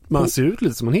honom. Man ser ut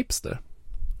lite som en hipster.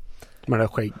 Med det där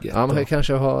skägget. Ja, man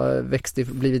kanske har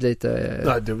blivit lite...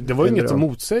 Nej, det var ju inget som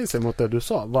motsäger sig mot det du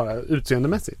sa. Bara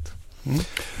utseendemässigt.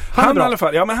 Han i alla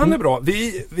fall, ja men han är bra.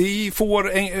 Vi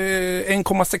får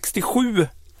 1,67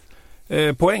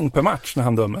 poäng per match när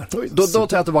han dömer. Då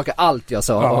tar jag tillbaka allt jag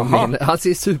sa om han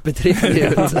ser supertrevlig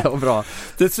ut och bra.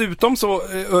 Dessutom så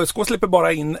ÖSK slipper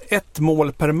bara in 1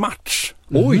 mål per match.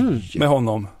 Oj! Med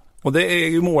honom. Och det är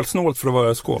ju målsnålt för att vara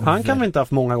ÖSK. Han kan vi inte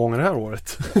haft många gånger det här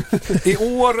året. I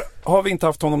år har vi inte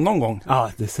haft honom någon gång.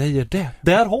 Ja, det säger det.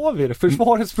 Där har vi det.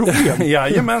 Försvarets problem.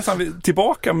 Jajamensan, vi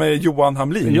tillbaka med Johan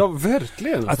Hamlin. Ja,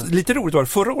 verkligen. Att, lite roligt var det.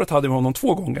 Förra året hade vi honom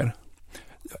 2 gånger.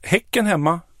 Häcken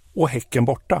hemma och Häcken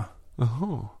borta.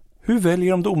 Aha. Hur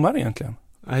väljer de domare egentligen?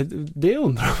 Nej, det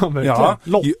undrar man verkligen. Ja,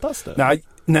 lottas det?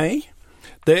 Nej.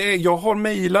 Jag har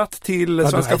mejlat till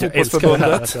Svenska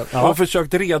fotbollsförbundet och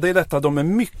försökt reda i detta. De är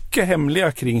mycket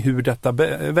hemliga kring hur detta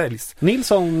väljs.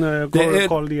 Nilsson,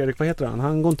 Karl-Erik, vad heter han?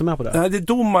 Han går inte med på det. Nej, det är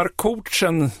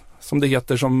domarcoachen som det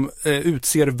heter som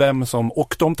utser vem som,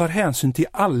 och de tar hänsyn till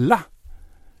alla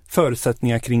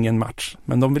förutsättningar kring en match.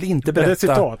 Men de vill inte berätta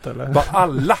citat, eller? Vad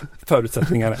alla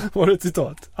förutsättningar är. Var det ett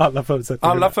citat? Alla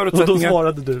förutsättningar. Alla förutsättningar. Och då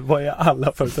svarade du, vad är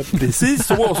alla förutsättningar? Precis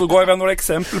så, och så gav jag några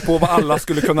exempel på vad alla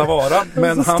skulle kunna vara.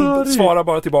 Men han svarar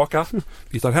bara tillbaka.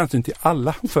 Vi tar hänsyn till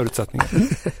alla förutsättningar.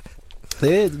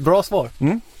 Det är ett bra svar.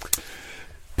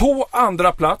 På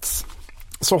andra plats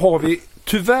så har vi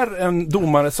tyvärr en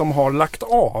domare som har lagt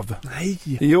av. Nej.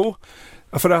 Jo,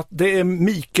 för att det är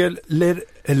Mikael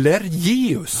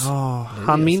Lergeus.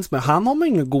 Han minns mig. Han har man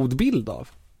ingen god bild av.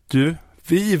 Du,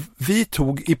 vi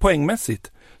tog i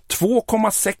poängmässigt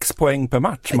 2,6 poäng per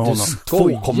match med honom.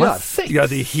 2,6? Ja,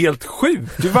 det är helt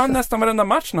sjukt. Du vann nästan varenda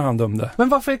match när han dömde. Men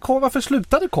varför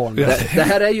slutade Karl? Det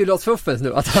här är ju Lars Fuffens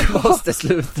nu, att han måste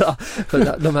sluta.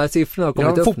 För de här siffrorna har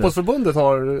kommit upp Fotbollsförbundet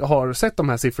har sett de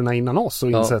här siffrorna innan oss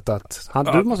och insett att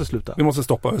du måste sluta. Vi måste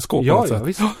stoppa ÖSK.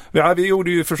 Visst. Ja, vi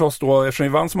gjorde ju förstås då, eftersom vi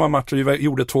vann så många matcher, vi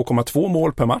gjorde 2,2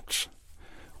 mål per match.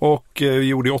 Och vi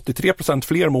gjorde 83%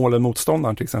 fler mål än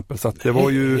motståndaren till exempel. Så att det var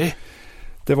ju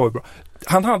bra.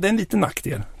 Han hade en liten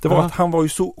nackdel. Det var att han var ju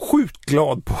så sjukt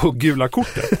glad på gula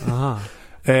kortet.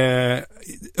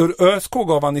 ÖSK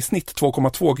gav han i snitt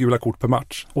 2,2 gula kort per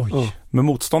match. Men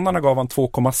motståndarna gav han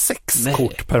 2,6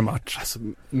 kort per match. Alltså,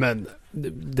 men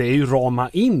det är ju rama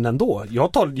in ändå.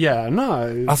 Jag tar gärna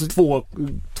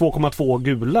 2,2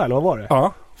 gula, eller vad var det?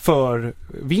 Ja. För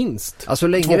vinst. Alltså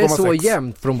länge det är så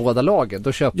jämnt från båda lagen,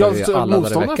 då köper vi alla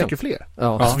där i veckan. Fick ju fler.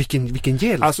 Ja. Alltså vilken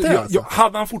hjälte. Alltså,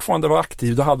 hade han fortfarande varit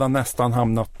aktiv, då hade han nästan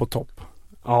hamnat på topp.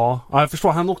 Ja, jag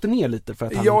förstår. Han åkte ner lite för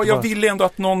att han jag ville ändå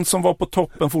att någon som var på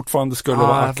toppen fortfarande skulle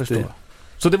vara aktiv.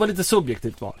 Så det var lite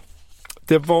subjektivt val.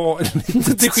 Det var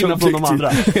lite till skillnad från de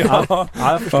andra.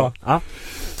 Jag förstår.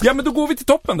 Ja, men då går vi till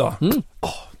toppen då.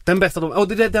 Den bästa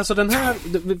alltså den här,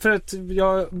 för att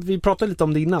vi pratade lite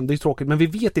om det innan, det är tråkigt, men vi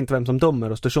vet inte vem som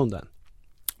dömer Östersund än.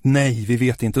 Nej, vi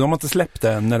vet inte. De har inte släppt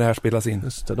den när det här spelas in.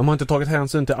 Just det, de har inte tagit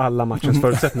hänsyn till alla matchens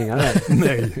förutsättningar.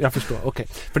 Nej, jag förstår. Okej.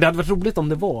 För det hade varit roligt om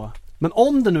det var. Men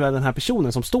om det nu är den här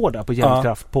personen som står där på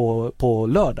Jämtkraft på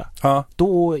lördag,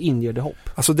 då inger det hopp.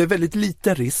 Alltså det är väldigt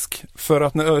liten risk, för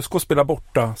att när ÖSK spelar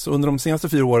borta, så under de senaste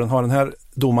 4 åren har den här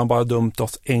domaren bara dömt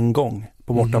oss en gång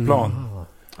på bortaplan.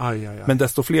 Men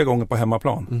desto fler gånger på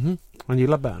hemmaplan. Han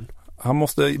gillar Bern. Han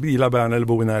måste gilla Bern eller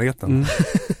bo i närheten.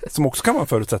 Som också kan vara en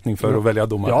förutsättning för att välja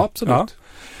domare. Ja, absolut. Ja.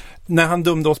 När han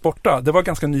dömde oss borta, det var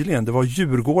ganska nyligen, det var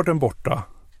Djurgården borta.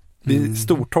 Vi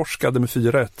stortorskade med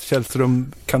 4-1.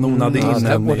 Källström kanonade in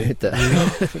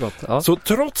Så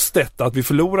trots detta att vi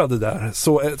förlorade där,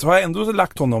 så har jag ändå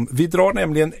lagt honom. Vi drar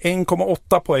nämligen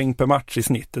 1,8 poäng per match i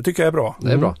snitt. Det tycker jag är bra.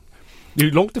 Det är bra. Det är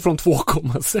ju långt ifrån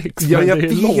 2,6. Ja, jag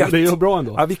vet. Det är ju bra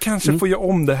ändå. Ja, vi kanske får göra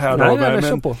om det här.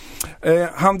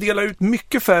 Han delar ut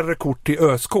mycket färre kort till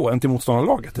ÖSK än till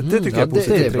motståndarlaget. Det tycker jag är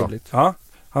positivt. Det är bra. Ja,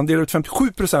 han delar ut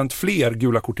 57% fler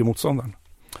gula kort till motståndaren.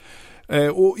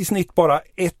 Och i snitt bara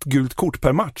 1 gult kort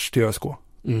per match till ÖSK.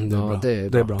 Det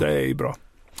är bra. Det är bra.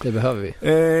 Det behöver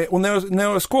vi. Och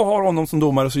när ÖSK har honom som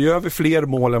domare så gör vi fler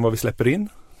mål än vad vi släpper in.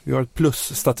 Vi har ett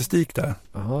plus-statistik där.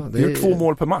 Aha, vi gör 2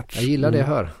 mål per match. Jag gillar det jag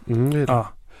hör. Ja.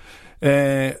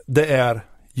 Det är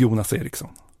Jonas Eriksson.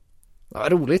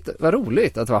 Vad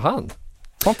roligt att det var han.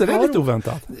 Var inte det lite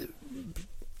oväntat?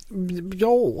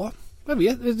 Ja, jag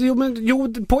vet.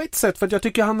 Jo, på ett sätt, för att jag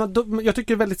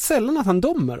tycker väldigt sällan att han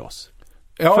dömer oss.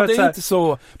 Ja, det är inte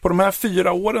så. På de här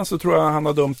 4 åren så tror jag han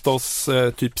har dömt oss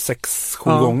typ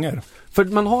 6-7 gånger. För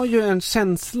man har ju en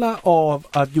känsla av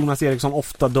att Jonas Eriksson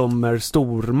ofta dömer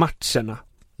stormatcherna.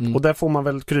 Och där får man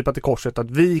väl krypa till korset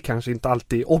att vi kanske inte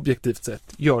alltid objektivt sett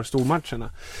gör stormatcherna.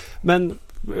 Men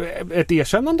ett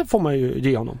erkännande får man ju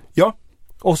ge honom. Ja.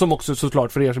 Och som också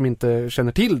såklart för er som inte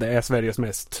känner till det är Sveriges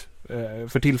mest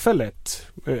för tillfället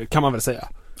kan man väl säga.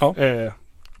 Ja.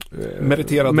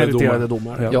 Meriterade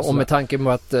domare. Ja, och med tanke på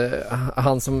att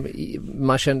han som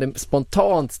man kände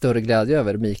spontant större glädje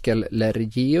över, Mikael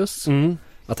Lergeus,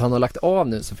 att han har lagt av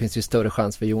nu, så finns det ju större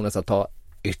chans för Jonas att ta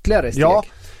ytterligare steg. Ja,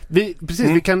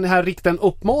 vi kan här rikta en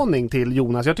uppmaning till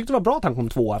Jonas. Jag tyckte det var bra att han kom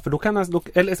 2, för då kan han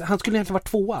skulle egentligen vara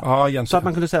 2. Ja, så att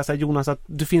man kunde säga så här, Jonas, att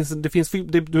du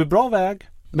är bra väg,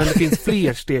 men det finns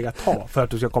fler steg att ta för att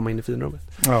du ska komma in i finrummet.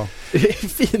 Ja.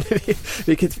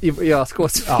 Vilket jag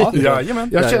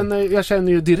jag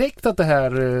känner ju direkt att det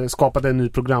här skapade en ny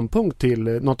programpunkt till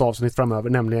något avsnitt framöver,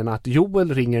 nämligen att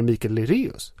Joel ringer Mikael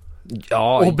Lergeus.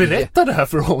 Ja, och berätta det här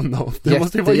för honom. Det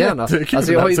måste ju vara jättekul.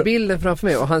 Alltså jag har ju bilden framför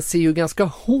mig och han ser ju ganska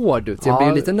hård ut. Jag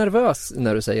blir lite nervös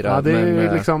när du säger det. Ja, det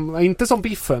är liksom inte som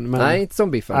Biffen. Men... Nej, inte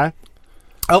som Biffen. Nej.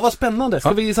 Ja, vad spännande.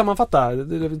 Ska vi sammanfatta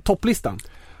topplistan?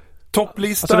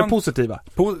 Alltså det positiva.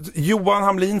 Johan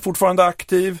Hamlin fortfarande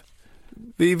aktiv.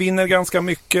 Vi vinner ganska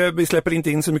mycket. Vi släpper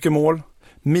inte in så mycket mål.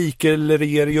 Mikael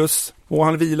Lergeus. Och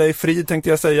han vilar i frid, tänkte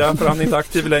jag säga, för han är inte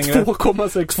aktiv längre.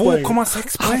 2,6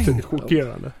 poäng. Det är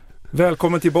chockerande.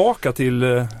 Välkommen tillbaka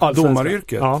till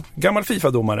domaryrket. Ja. Gammal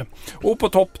FIFA-domare. Och på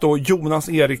topp då Jonas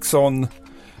Eriksson,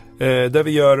 där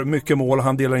vi gör mycket mål.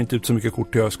 Han delar inte ut så mycket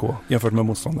kort till ÖSK jämfört med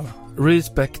motståndarna.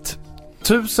 Respect.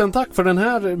 Tusen tack för den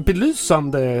här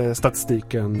belysande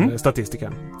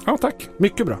statistiken. Ja, tack.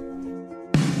 Mycket bra.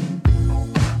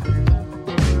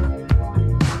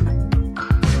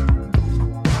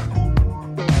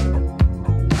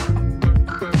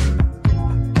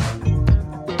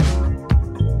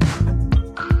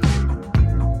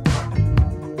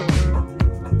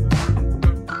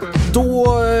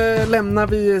 Då lämnar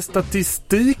vi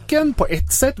statistiken på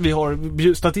ett sätt.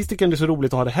 Statistiken, det är så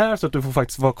roligt att ha det här så att du får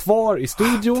faktiskt vara kvar i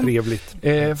studion. Trevligt.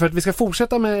 För att vi ska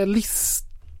fortsätta med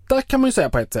lista kan man ju säga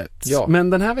på ett sätt. Ja. Men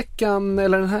den här veckan,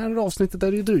 eller den här avsnittet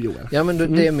är det ju du, Joel. Ja,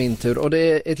 men det är min tur. Och det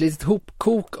är ett litet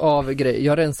hopkok av grejer.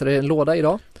 Jag rensade en låda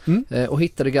idag och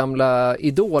hittade gamla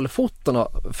idolfotorna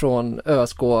från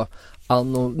ÖSK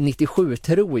anno 97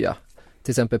 tror jag.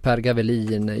 Till exempel Per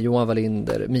Gavelin, Johan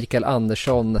Wallinder, Mikael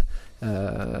Andersson,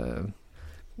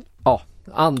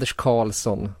 Anders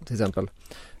Karlsson till exempel.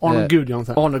 Arnold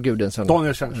Gudjonsson.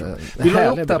 Daniel Kärnsson. Vi la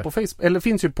upp det här på Facebook, eller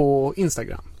finns ju på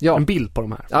Instagram. Ja. En bild på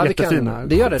de här. Ja, jättefina.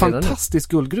 Det gör det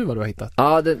fantastisk guldgruva du har hittat.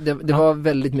 Ja, det var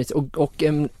väldigt mysigt. Och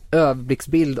en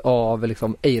överblicksbild av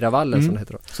liksom Eiravallen som det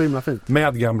heter då. Så himla fint.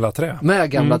 Med gamla trä.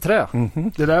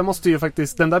 Mm-hmm. Det där måste ju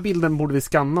faktiskt, den där bilden borde vi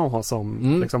skanna och ha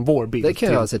som liksom vår bild. Det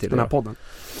kan jag se till den här podden.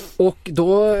 Och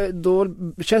då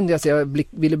kände jag att jag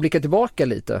ville blicka tillbaka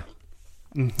lite.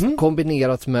 Mm-hmm.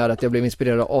 Kombinerat med att jag blev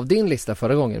inspirerad av din lista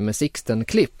förra gången med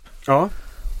Sixten-klipp. Ja.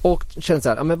 Och kände så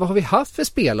här, men vad har vi haft för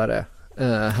spelare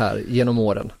här genom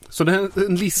åren? Så det är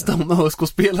en lista om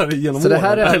ÖSK-spelare genom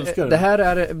åren. Det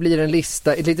här blir en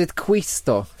lista, ett litet quiz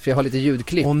då, för jag har lite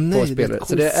ljudklipp på spelare.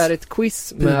 Så det är ett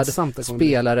quiz med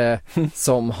spelare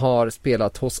som har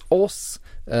spelat hos oss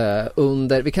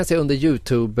under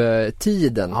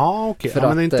YouTube-tiden. Okay. För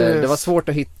att det var svårt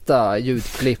att hitta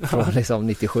ljudklipp från liksom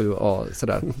 97 och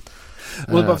sådär.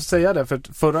 Och jag bara får säga det, för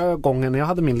förra gången när jag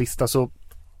hade min lista så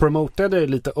promotade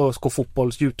lite ÖSK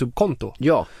Fotbolls YouTube-konto.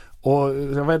 Ja. Och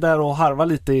jag var där och harva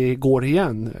lite igår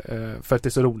igen för att det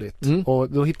är så roligt. Och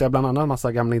då hittade jag bland annat en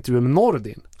massa gamla intervjuer med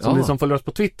Nordin. Som ni som följer oss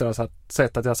på Twitter har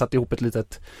sett att jag satt ihop ett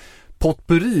litet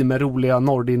potpurri med roliga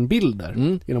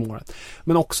Nordin-bilder genom året.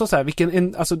 Men också så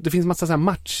här, alltså det finns massa så här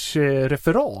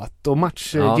matchreferat och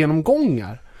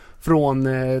matchgenomgångar från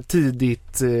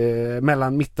tidigt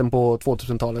mellan mitten på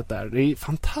 2000-talet där. Det är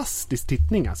fantastisk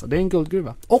tittning alltså. Det är en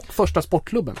guldgruva. Och första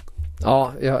sportklubben.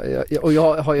 Ja, och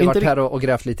jag har ju varit här och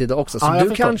grävt lite idag också. Så du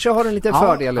kanske har en liten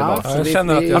fördel idag. Jag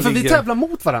känner att för vi tävlar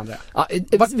mot varandra.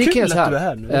 Vi kan så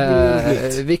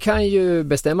här. Vi kan ju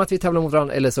bestämma att vi tävlar mot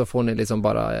varandra, eller så får ni liksom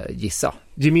bara gissa.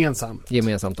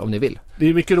 Gemensamt om ni vill. Det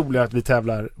är mycket roligare att vi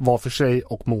tävlar var för sig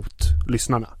och mot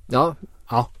lyssnarna. Ja.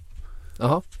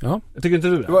 Jaha. Ja. Jag tycker inte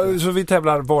du det? Så vi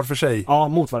tävlar var för sig? Ja,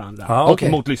 mot varandra. Ja, och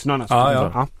okej. mot lyssnarna.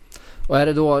 Ja. Och är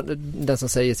det då den som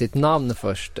säger sitt namn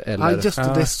först? Eller? Ja, just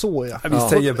det. Det är så, ja. Vi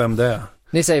säger vem det är.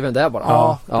 Ni säger vem det är bara?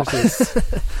 Ja. Precis.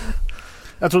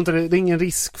 Jag tror inte det är ingen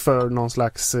risk för någon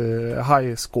slags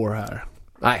high score här.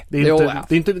 Nej, Det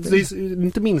är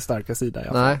inte min starka sida.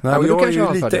 Nej, Nej, men jag är kanske ju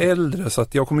har lite för det. äldre så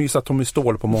att jag kommer gissa Tommy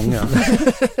Ståhl på många.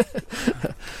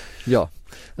 Ja.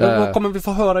 Men kommer vi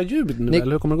få höra ljud nu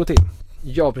eller hur kommer det gå till?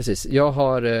 Ja, precis. Jag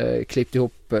har klippt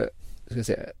ihop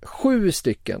 7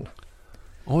 stycken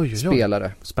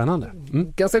spelare. Spännande.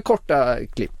 Ganska korta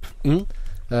klipp.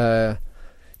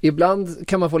 Ibland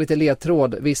kan man få lite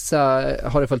ledtråd. Vissa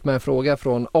har det följt med en fråga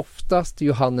från oftast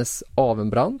Johannes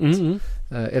Avenbrant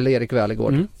eller Erik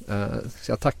Välegård.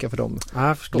 Så jag tackar för de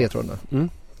ledtrådarna.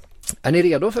 Är ni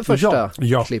redo för första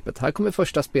klippet? Här kommer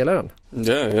första spelaren.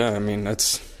 Yeah. I mean,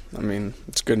 it's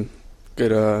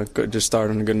good to start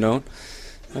on a good note.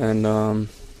 And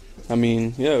I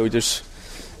mean, yeah, it's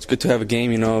good to have a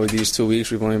game. You know, with these 2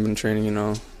 weeks we've only been training. You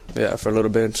know. Yeah, for a little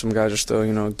bit. Some guys are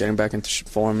still, getting back into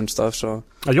form and stuff, so...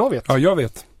 Ja, jag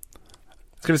vet.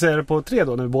 Ska vi säga det på 3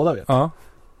 då, när vi båda vet? Ja.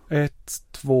 1,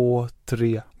 2,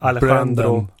 3.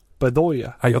 Alejandro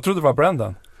Bedoya. Ja, jag trodde det var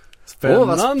Brandon.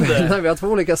 Spännande! Vi har 2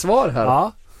 olika svar här.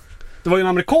 Ja. Det var ju en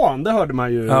amerikan, det hörde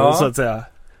man ju, så att säga.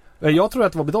 Jag tror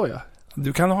att det var Bedoya.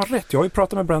 Du kan ha rätt, jag har ju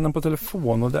pratat med Brandon på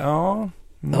telefon och det,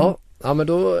 Ja, men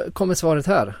då kommer svaret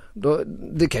här.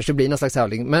 Det kanske blir någon slags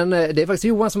tävling. Men det är faktiskt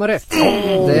Johan som har rätt.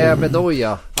 Det är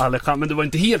Bedoya. Men du var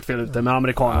inte helt fel ute med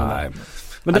amerikanerna. Nej.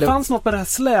 Men det fanns något med det här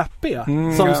släpiga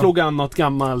som slog an något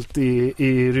gammalt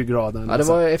i ryggraden. Ja, det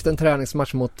var efter en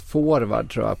träningsmatch mot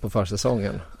forward tror jag på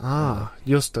försäsongen.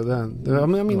 Just det. Jag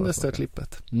minns det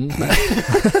klippet.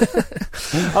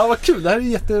 Ja, vad kul. Det här är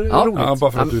jätteroligt. Ja,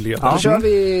 bara för att du leder. Då kör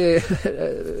vi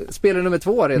spelare nummer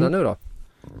 2 redan nu då.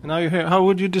 Now you're here. How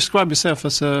would you describe yourself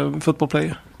as a football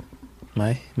player?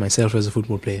 Myself as a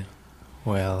football player?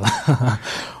 Well,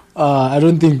 I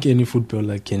don't think any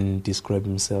footballer can describe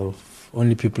himself.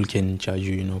 Only people can judge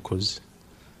you, because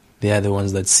they are the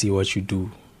ones that see what you do,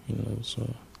 so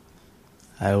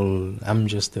I'm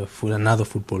just another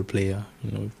football player,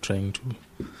 trying to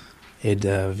add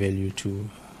value to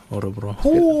Örebro.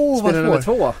 Spelare nummer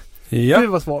 2. Ja. Gud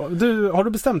vad svårt. Har du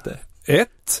bestämt det? 1.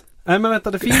 Nej, men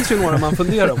vänta, det finns ju några man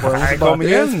funderar på.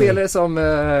 Det är en spelare som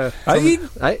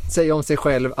säger om sig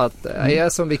själv att jag är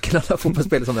som vilken annan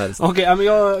fotbollsspelare som helst. Okej, men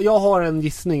jag har en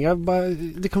gissning.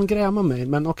 Det kommer gräma mig,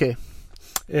 men okej.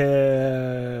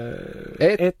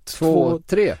 1, 2,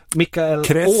 3. Mikael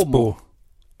Crespo. Omo.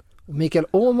 Mikael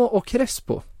Omo och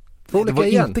Crespo. Det var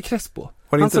igen. Inte Crespo.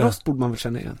 Hans röst borde man väl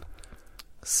känna igen.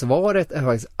 Svaret är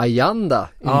faktiskt Ayanda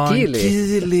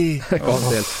Nkili.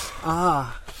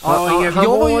 Han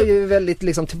var ju väldigt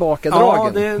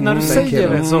tillbakadragen. Ja, när du säger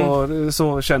det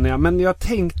så känner jag. Men jag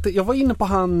var inne på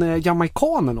han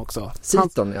jamaikanen också.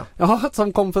 Seaton, Ja,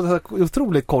 som kom för ett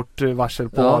otroligt kort varsel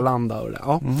på Arlanda och det.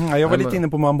 Ja. Jag var lite inne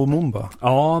på Mambo Mumba.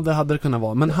 Ja, det hade det kunnat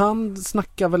vara. Men han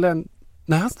snackar väl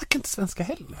Nej, han snackar inte svenska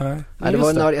heller. Nej, det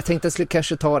var jag tänkte att jag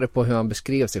kanske ta det på hur han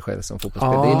beskrev sig själv som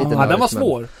fotbollsspelare. Det är lite den var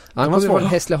svår. Han kommer från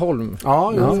Hässleholm.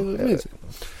 Ja.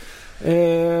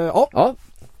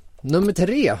 Nummer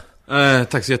 3.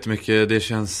 Tack så jättemycket. Det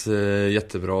känns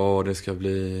jättebra och det ska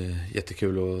bli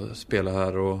jättekul att spela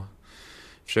här och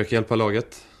försöka hjälpa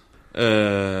laget.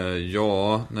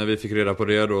 När vi fick reda på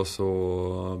det då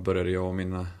så började jag och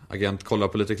min agent kolla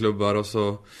på lite klubbar och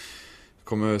så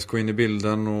kom ÖSK in i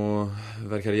bilden och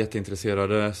verkade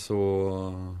jätteintresserade,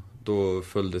 så då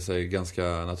följde det sig ganska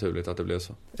naturligt att det blev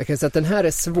så. Jag kan säga att den här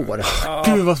är svår.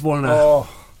 Gud vad svår den är.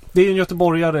 Det är en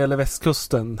göteborgare eller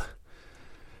västkusten.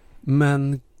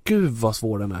 Men gud vad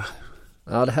svår den är.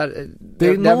 Ja, det här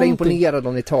jag blir imponerad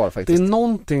om ni tar faktiskt. Det är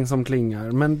någonting som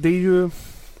klingar, men det är ju,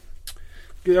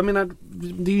 jag menar,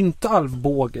 det är ju inte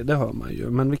Alvbåge, det hör man ju.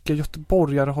 Men vilka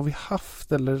göteborgare har vi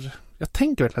haft? Eller jag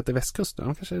tänker väl att det är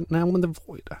västkusten. Men det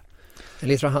var ju det.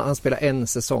 Jag tror han spelar en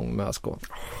säsong med ÖSK.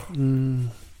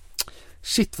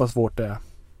 Shit vad svårt det är.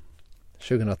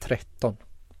 2013.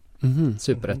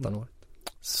 Superettan-året.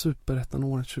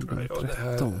 Superettan-året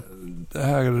 2013. Det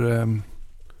här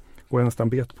går jag nästan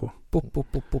bet på.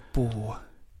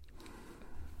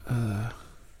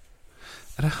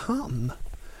 Är det han?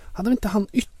 Hade inte han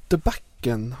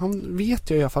ytterbacken? Han vet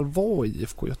jag i alla fall var i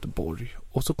IFK Göteborg.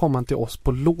 Och så kom han till oss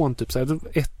på lån typ så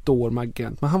 1 år med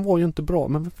agent. Men han var ju inte bra.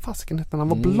 Men vad fasiken hette han? Han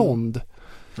var blond.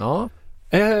 Ja.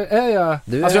 Är jag?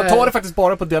 Jag tar det faktiskt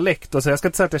bara på dialekt och så jag ska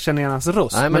inte säga att jag känner igen hans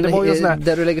röst. Nej, men det var ju sån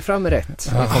där du lägger fram rätt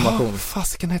information.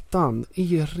 Fasiken hette han?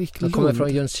 Erik Lund. Han kommer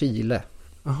från Ljungskile.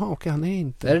 Jaha, okej, han är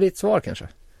inte. Är det ditt svar kanske?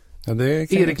 Ja, det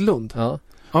är Erik Lund. Ja.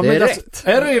 Ja, det är men rätt.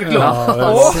 Är det Erik Lund?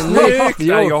 Snyggt!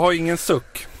 Nej, jag har ingen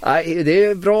suck. Nej, det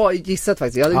är bra gissat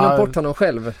faktiskt. Jag hade glömt bort honom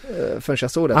själv förrän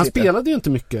jag såg det. Han spelade ju inte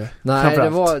mycket. Nej, det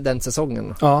var den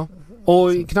säsongen. Ja. Och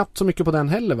knappt så mycket på den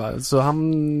heller, va? Så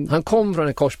han kom från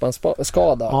en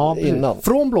korsbandsskada innan.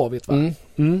 Från Blåvitt, va?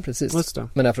 Precis. Just det.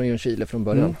 Men är från Ljungskile från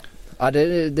början. Ja,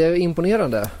 det är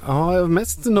imponerande. Ja, jag är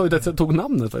mest nöjd att jag tog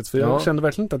namnet faktiskt. För jag kände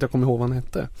verkligen inte att jag kom ihåg vad han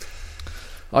hette.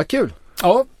 Ja, kul.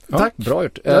 Ja, tack. Bra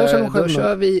gjort. Då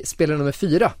kör vi spelare nummer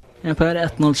 4. Per,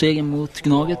 1-0-seger mot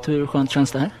Gnaget. Hur skönt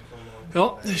känns det här?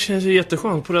 Ja, det känns ju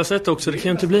jätteskönt på det här sättet också. Det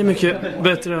kan inte bli mycket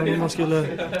bättre än om man skulle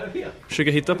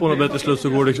försöka hitta på något bättre slut, så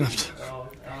går det knappt.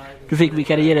 Du fick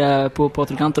vikariera på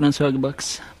Patrik Antonens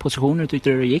högerbacksposition. Hur tyckte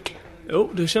du det gick? Jo,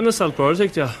 det kändes allt bra, det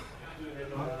tyckte jag.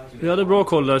 Vi hade bra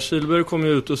koll där. Kihlberg kom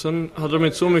ju ut och sen hade de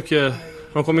inte så mycket...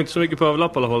 De kom inte så mycket på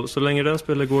överlapp i alla fall. Så länge den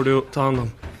spelar går det att ta hand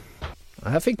om.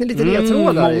 Här fick ni lite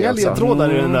ledtrådar. Många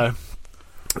ledtrådar i den där.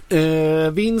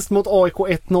 Vinst mot AIK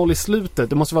 1-0 i slutet.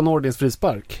 Det måste vara Nordins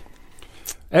frispark.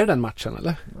 Är det den matchen,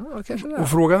 eller? Ja, kanske det. Och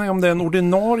frågan är om det är en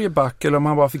ordinarie back eller om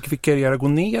han bara fick vikariera gå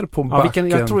ner på backen.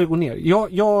 Jag tror det går ner.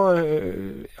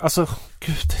 Alltså,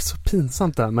 gud, det är så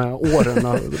pinsamt det här med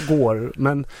åren går.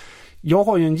 Men jag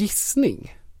har ju en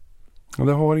gissning. Ja,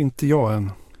 det har inte jag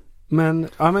än. Men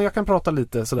jag kan prata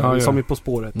lite sådär, som är På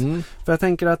spåret. För jag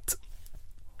tänker att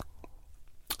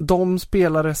de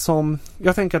spelare som...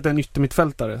 Jag tänker att det är en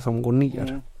yttermittfältare som går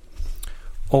ner.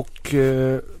 Och,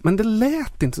 men det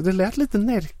lät inte, det lät lite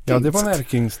närkingst. Ja, det var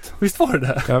närkingst. Visst var det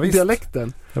det? Ja, visst.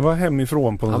 Dialekten. Det var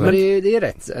hemifrån på något sätt. Men det är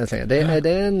rätt.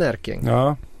 Det är en närking.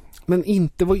 Ja. Men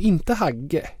var inte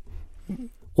Hagge.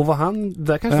 Och var han,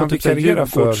 där kanske han typ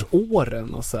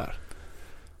Djurgårdsåren och så här.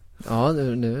 Ja,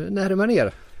 nu närmar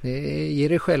ner. Det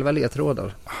ger er själva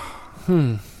ledtrådar.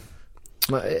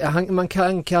 Man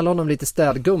kan kalla honom lite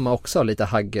städgumma också, lite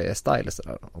Hagge-style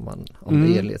sådär, om det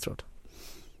ger ledtråd.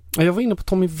 Jag var inne på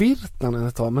Tommy Virtanen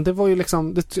ett tag, men det var ju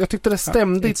liksom, jag tyckte det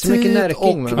stämde i tid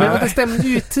det stämde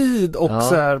ju i tid och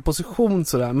så här, position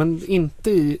sådär, men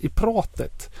inte i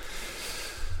pratet.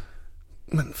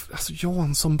 Men alltså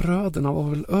Jansson-bröderna var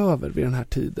väl över vid den här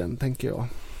tiden, tänker jag.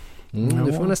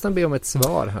 Du får nästan be om ett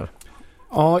svar här.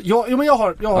 Men jag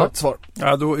har ett svar.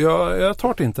 Ja, jag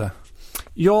tar det inte.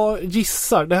 Jag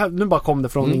gissar, det här, nu bara kom det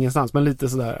från ingenstans, men lite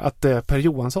sådär, att det är Per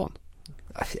Johansson.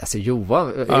 Alltså Johan,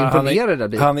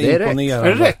 imponerad. Han är imponerad.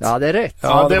 Är det rätt? Ja, det är rätt.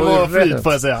 Ja, det var flyt,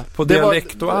 får jag säga. På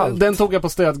dialekt och allt. Den tog jag på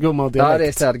städgumma och dialekt. Ja, det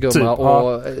är städgumma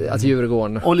och att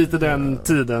Djurgården. Och lite den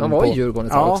tiden. Han var i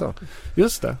Djurgården också.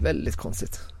 Just det. Väldigt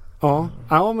konstigt.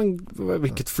 Ja, men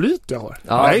vilket flyt jag har.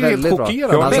 Ja, jag är helt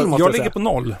chockerad. Jag ligger på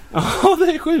 0. Ja,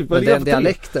 det är sjukt. Men den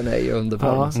dialekten är ju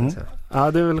underbar.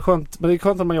 Ja, det är väl skönt. Men det är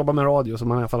skönt att man jobbar med radio så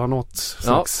man i alla fall har något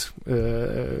slags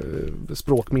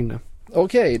språkminne.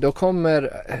 Okej, då kommer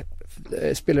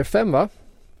spelare 5, va?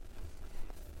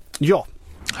 Ja.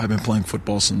 I've been playing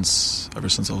football ever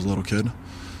since I was a little kid.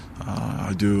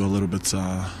 I do a little bit,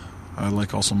 I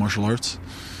like also martial arts,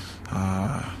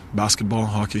 basketball,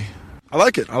 hockey. I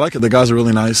like it. The guys are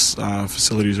really nice.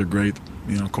 Facilities are great.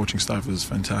 Coaching staff is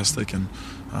fantastic, and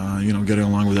getting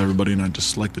along with everybody. And I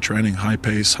just like the training, high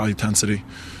pace, high intensity.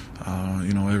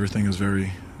 Everything is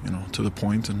very, to the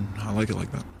point, and I like it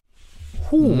like that.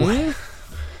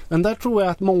 Men där tror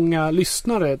jag att många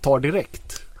lyssnare tar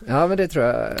direkt. Ja, men det tror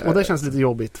jag. Och det känns lite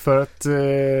jobbigt för att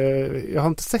jag har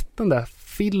inte sett den där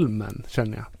filmen,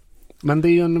 känner jag. Men det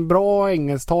är ju en bra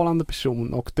engelsktalande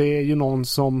person och det är ju någon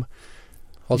som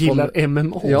gillar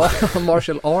MMA. Ja,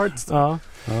 martial arts. Ja.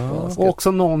 Och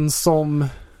också någon som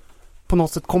på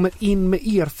något sätt kommer in med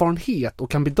erfarenhet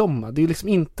och kan bedöma. Det är ju liksom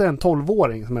inte en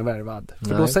 12-åring som är värvad.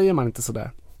 För då säger man inte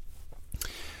sådär.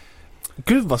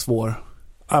 Gud vad svår.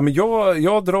 Ja, men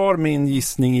jag drar min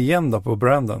gissning igen då på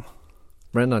Brandon.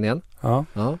 Brandon igen? Ja.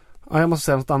 Jag måste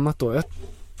säga något annat då. Jag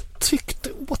tyckte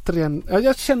återigen...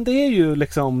 Jag kände det är ju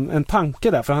liksom en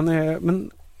tanke där. För han är...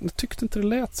 Men jag tyckte inte det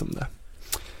lät som det.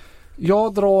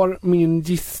 Jag drar min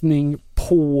gissning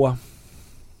på...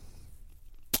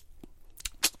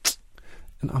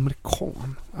 En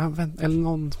amerikan. Eller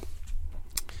någon...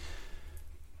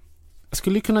 Jag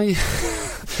skulle kunna...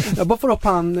 Jag bara får upp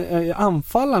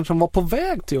anfallaren som var på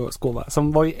väg till Skåva,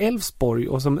 som var i Elfsborg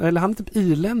och eller han är typ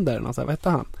irländare, vad hette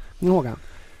han? Kommer du ihåg han?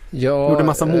 Ja, gjorde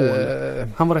massa mål.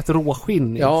 Han var rätt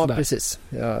råskinn. Ja, sådär. Precis.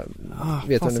 Jag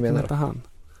vet vad du menar. Han?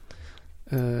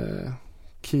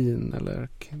 Keen eller...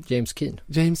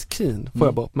 James Keen får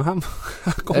jag bara upp. Men han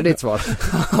är ditt svar?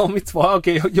 Ja, mitt svar.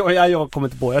 Okej, jag kommer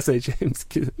inte på. Jag säger James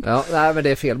Keen. Ja, nej, men det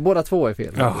är fel. Båda två är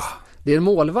fel. Ja. Det är en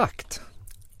målvakt.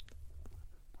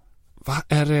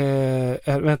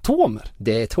 Är det Tomer?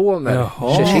 Det är Tomer.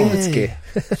 Szczecinski.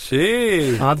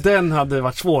 Ja, den hade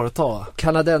varit svår att ta.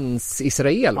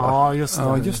 Kanadens-Israel, va? Ja, just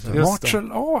det.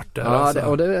 Martial art där, ja, alltså.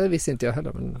 och det visste inte jag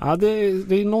heller. Men... Ja, det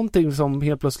är någonting som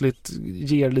helt plötsligt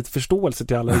ger lite förståelse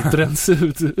till alla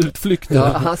utflykter.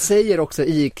 Ja, han säger också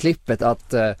i klippet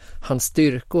att hans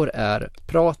styrkor är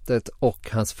pratet och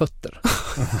hans fötter.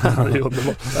 Det är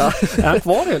underbart. Ja. Är han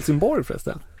kvar i Helsingborg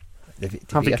förresten?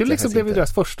 Han fick ju liksom bli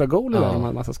deras första goal i de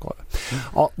här massa skador.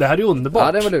 Ja, det här är ju underbart.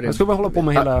 Ja, det var lurigt. Jag ska bara hålla på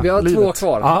med hela vi har livet. 2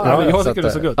 kvar. Ja, jag tycker det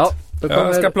är så gott. Ja,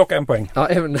 jag ska plocka en poäng. Ja,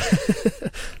 även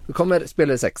då kommer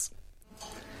spelare 6.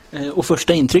 Och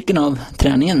första intrycken av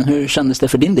träningen, hur kändes det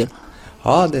för din del?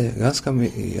 Ja, det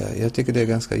är jag tycker det är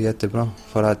ganska jättebra.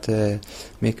 För att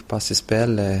mycket pass i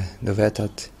spel, du vet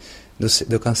att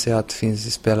du kan se att det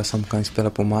finns spelare som kan spela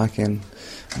på marken,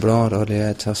 bra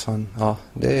rörlighet och sånt. Ja,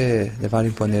 det var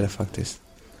imponerande faktiskt.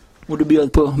 Och du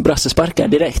bjöd på brassesparkar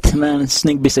direkt med en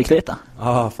snygg bicykleta.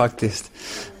 Ja, faktiskt.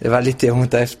 Det var lite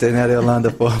ont efter när jag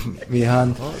landade på min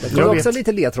hand. Ja, det kommer också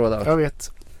lite ledtrådar. Jag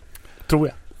vet. Tror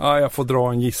jag. Ja, jag får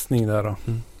dra en gissning där då.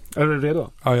 Är du redo?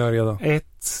 Ja, jag är redo. 1,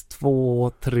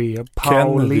 2, 3.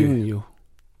 Paulinho.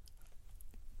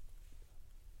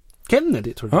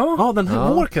 Kennedy tror du? Ja, den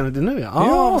här vår Kennedy nu,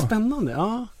 ja. Spännande,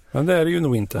 ja. Men det är det ju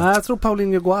nog inte. Nej, jag tror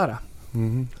Paulinho Guara.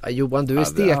 Ja, Johan, du är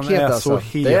stekhet alltså.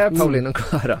 Det är Paulinho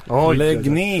Guara.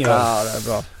 Lägg ner. Ja, det är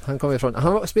bra. Han kommer ifrån.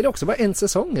 Han spelade också bara en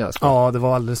säsong. Alltså. Ja, det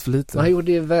var alldeles för lite. Men han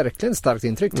gjorde verkligen starkt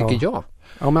intryck, tycker jag.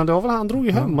 Ja, men det var väl han drog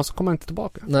ju hem och så kom han inte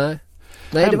tillbaka. Nej,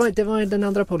 det var den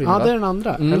andra Paulinho. Ja, det är den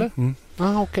andra, eller?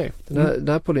 Okej. Den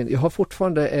här Paulinho. Jag har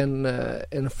fortfarande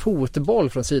en fotboll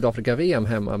från Sydafrika-VM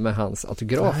hemma med hans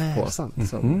autograf på.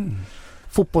 Sant.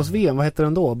 Fotbolls-VM, vad heter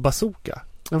den då? Bazooka?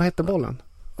 Vad hette bollen?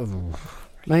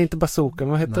 Nej, inte Bazooka,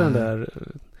 vad hette den där?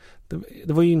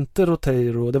 Det var ju inte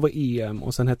Roteiro, det var EM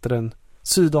och sen hette den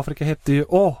Sydafrika hette ju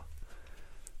vad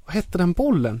hette den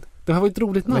bollen? Det här var ett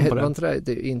roligt namn på den.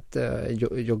 Det är inte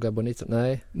Jogga Bonito,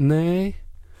 nej.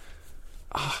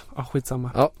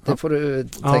 Skitsamma. Ja, det får du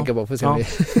tänka på för att se om vi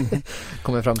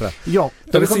kommer fram på det. Ja,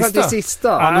 det vi kommer fram till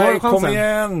sista. Nej, kom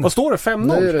igen. Vad står det?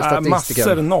 5-0? Nu är det statistiken.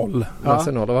 Massor 0.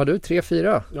 Massor 0. Vad har du?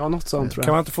 3-4? Ja, något sånt tror jag.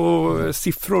 Kan man inte få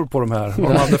siffror på de här? Vad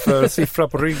man hade för siffra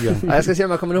på ryggen. Jag ska se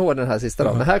om jag kommer ihåg den här sista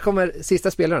då. Men här kommer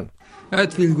sista spelaren.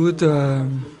 It feels good.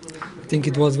 I think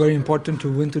it was very important to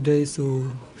win today. So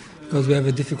because we have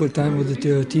a difficult time with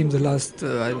the team. The last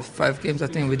 5 games I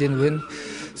think we didn't win.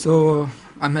 So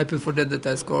I'm happy for that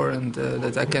I score and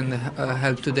that I can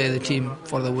help today the team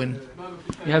for the win.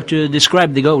 You have to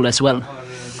describe the goal as well.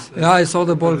 Yeah, I saw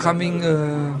the ball coming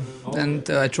and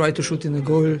I tried to shoot in the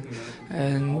goal.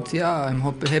 And yeah, I'm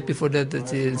happy for that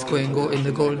it's going go in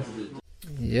the goal.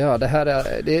 Ja, det här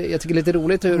jag tycker det är lite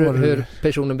roligt hur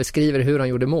personen beskriver hur han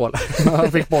gjorde mål.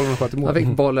 Han fick bollen och sköt i mål. Han fick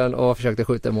bollen och försökte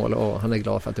skjuta mål och han är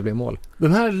glad för att det blev mål.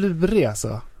 Den här är lurig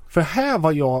alltså. För här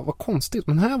var konstigt,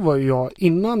 men här var jag,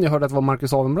 innan jag hörde att det var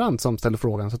Marcus Avenbrand som ställde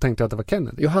frågan så tänkte jag att det var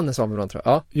Kennedy. Johannes Avenbrand tror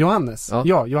jag. Ja.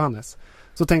 Johannes.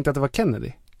 Så tänkte jag att det var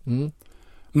Kennedy.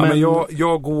 Men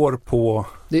jag går på...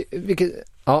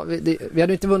 Vi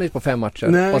hade inte vunnit på 5 matcher.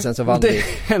 Nej, och sen så vann det vi.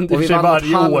 händer och vi vann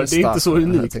varje år, det är inte så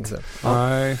unikt.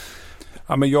 Nej.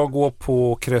 Ja, men jag går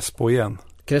på Crespo igen.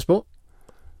 Crespo?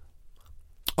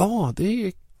 Ja, det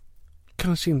är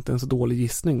kanske inte en så dålig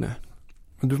gissning, nej.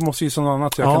 Men du måste gissa något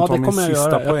annat så jag kan ta min sista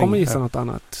poäng. Jag kommer gissa något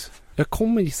annat. Jag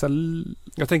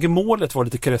tänker målet var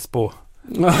lite Crespo.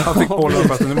 Han fick bollen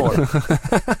fast den i mål.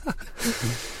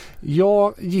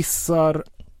 Jag gissar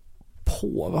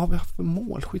på, vad har vi haft för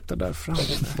målskyttar där framme?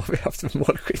 Vad har vi haft för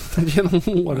målskyttar? Genom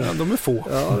åren. Ja, de är få.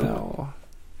 Ja.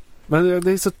 Men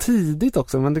det är så tidigt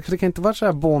också. Men det kan inte vara så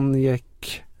här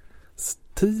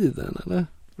Boniek-tiden, eller?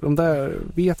 De där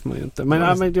vet man ju inte.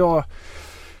 Men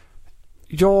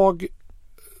jag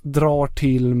drar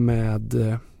till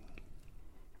med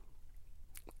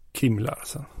Kim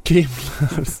Larsen. Nej,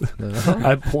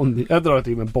 jag drar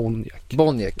till med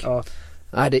Boniek. Ja.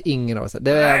 Nej, det är ingen av oss.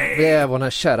 Det är vår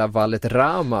kära Vallet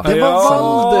Rama. Det var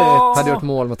Valdet! Hade gjort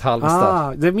mål mot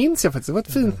Halmstad. Det minns jag faktiskt. Det var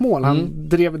ett fint mål. Han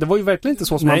drev, det var ju verkligen inte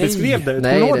så som han beskrev det.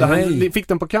 Nej. Han fick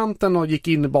den på kanten och gick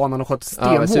in i banan och sköt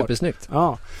stenhårt. Ja, det var supersnyggt.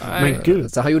 Ja. Men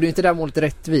gud. Så han gjorde ju inte det här målet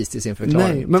rättvist i sin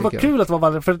förklaring. Nej, men vad kul att det var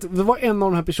Valdet. För det var en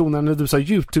av de här personerna när du sa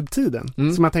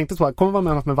YouTube-tiden som jag tänkte på, kommer vara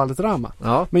med något med Valdet Rama.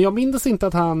 Ja. Men jag minns inte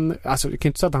att han, alltså jag kan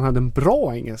inte säga att han hade en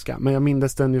bra engelska, men jag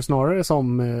minns den ju snarare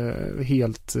som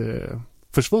helt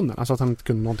försvunnen. Alltså att han inte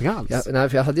kunde någonting alls. Ja, nej,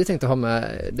 för jag hade ju tänkt att ha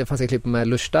med, det fanns en klipp med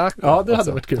Lushtaq. Ja, det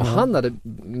hade varit kul. Och han hade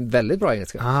väldigt bra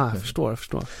engelska. Jag förstår.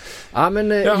 Ja,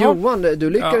 men Johan, du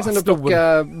lyckades ändå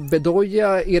plocka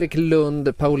Bedoya, Erik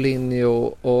Lund,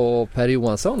 Paulinho och Per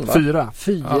Johansson, va?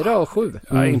 4 och 7.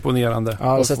 Ja, imponerande.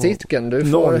 Och statistiken, du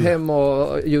får hem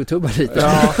och YouTuba lite.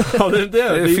 Ja, det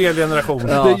är fel generation.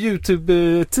 Ja. Det är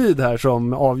YouTube-tid här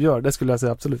som avgör, det skulle jag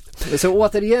säga absolut. Så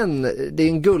återigen, det är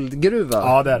en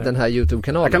guldgruva, det är det. Den här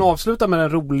YouTube-kanalen. Jag kan avsluta med en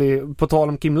rolig, på tal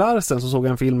om Kim Larsen, så såg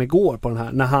jag en film igår på den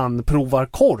här, när han provar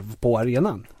korv på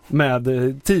arenan med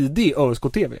tidig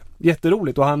ÖSK-TV.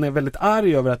 Jätteroligt, och han är väldigt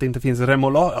arg över att det inte finns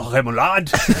remoulad.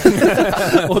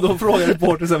 Och då frågar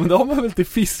reportern, men då har man väl till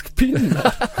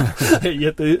fiskpinnar.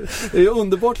 Det är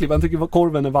underbart liv. Han tycker att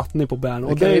korven är vattnig på bärn,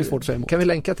 och det är svårt att säga emot. Kan vi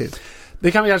länka till?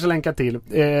 Det kan vi kanske länka till.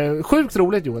 Sjukt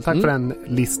roligt, Joel. Tack för den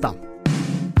listan.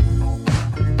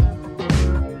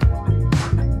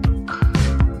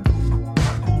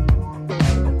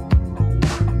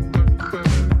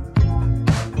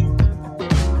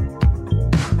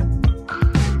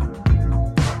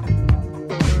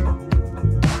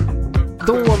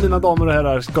 Då, mina damer och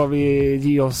herrar, ska vi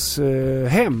ge oss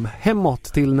hemåt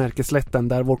till Närkeslätten,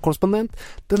 där vår korrespondent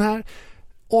den här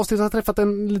avsnittet har träffat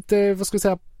en lite, vad ska vi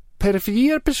säga,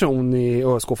 perifer person i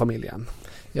ÖSK-familjen.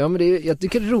 Ja, men jag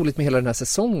tycker det är roligt med hela den här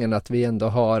säsongen att vi ändå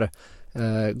har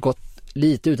gått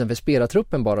lite utanför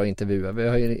spelartruppen bara och intervjua. Vi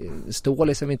har ju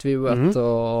Ståli som intervjuat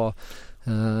och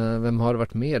vem har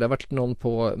varit med? Det har varit någon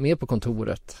med på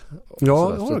kontoret.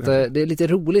 Ja, så att det är lite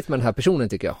roligt med den här personen,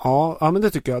 tycker jag. Ja, men det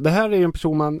tycker jag. Det här är ju en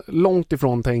person man långt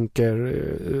ifrån tänker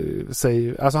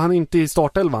sig. Alltså han är inte i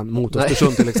startelvan mot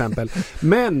Östersund till exempel.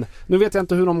 Men nu vet jag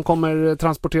inte hur de kommer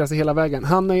transportera sig hela vägen.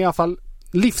 Han är i alla fall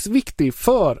livsviktig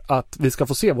för att vi ska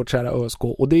få se vårt kära ÖSK.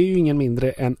 Och det är ju ingen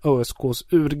mindre än ÖSKs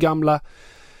urgamla,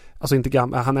 alltså inte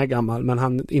gammal, han är gammal, men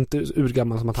han är inte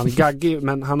urgammal som att han är gaggig,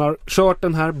 men han har kört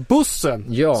den här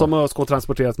bussen som ÖSK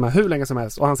transporterat med hur länge som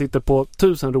helst, och han sitter på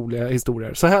 1000 roliga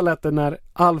historier. Så här lät det när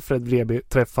Alfred Vreby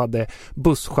träffade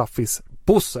busschaffis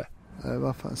Bosse.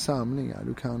 Vad fan, samlingar,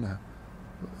 du kan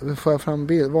det. Får jag fram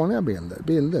vanliga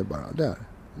bilder bara, där.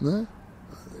 Nej?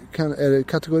 Är det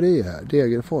kategorier här?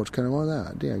 Degerfors, kan det vara där?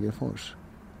 Degerfors.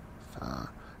 Fan.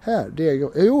 Här,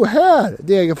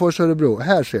 Degerfors Örebro,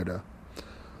 här ser du.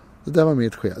 Det där var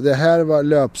mitt skäl. Det här var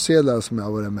löpsedlar som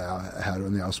jag varit med här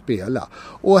och när jag spelade.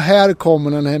 Och här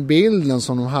kommer den här bilden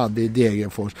som de hade i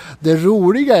Degerfors. Det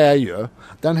roliga är ju,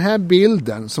 den här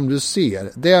bilden som du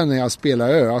ser, det är när jag spelar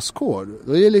ÖSK.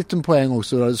 Det är en liten poäng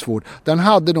också, det är svårt. Den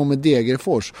hade de i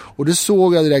Degerfors. Och det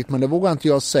såg jag direkt, men det vågar inte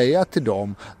jag säga till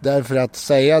dem. Därför att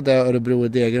säga det Örebro i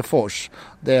Degerfors,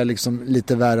 det är liksom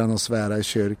lite värre än att svära i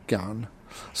kyrkan.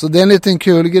 Så det är en liten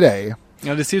kul grej.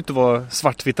 Ja, det ser ut att vara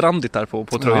svartvitt randigt där på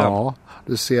tröjan. Ja,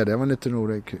 du ser det. Det var en lite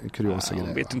rolig kuriosa grej.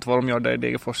 Jag vet inte vad de gör där i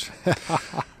Degerfors.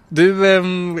 Du,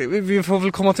 vi får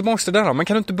väl komma tillbaka till det där då. Men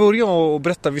kan du inte börja och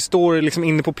berätta? Vi står liksom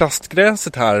inne på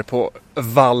plastgräset här på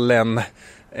vallen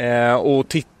och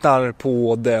tittar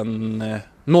på den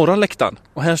norra läktaren.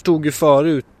 Och här stod ju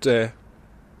förut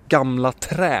gamla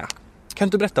trä. Kan du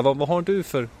inte berätta, vad har du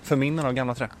för minnen av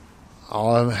gamla trä?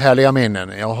 Ja, härliga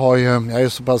minnen. Jag är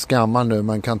så pass gammal nu,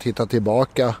 man kan titta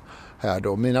tillbaka här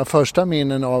då. Mina första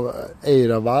minnen av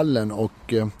Eiravallen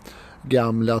och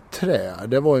gamla trä,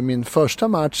 det var ju min första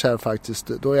match här faktiskt.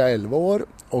 Då är jag 11 år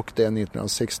och det är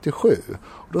 1967.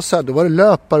 Och då var det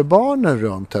löparbanor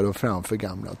runt här och framför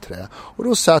gamla trä. Och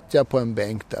då satt jag på en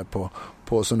bänk där på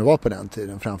som det var på den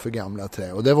tiden, framför gamla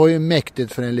trä. Och det var ju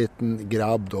mäktigt för en liten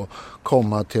grabb då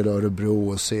komma till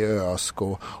Örebro och se ÖSK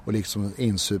och liksom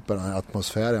insupa den här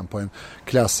atmosfären på en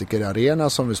klassikerarena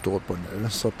som vi står på nu.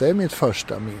 Så det är mitt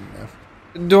första minne.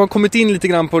 Du har kommit in lite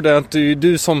grann på det att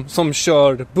du som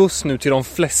kör buss nu till de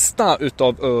flesta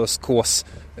utav ÖSKs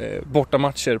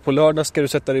bortamatcher. På lördag ska du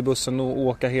sätta dig i bussen och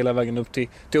åka hela vägen upp till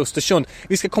Östersund.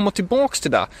 Vi ska komma tillbaks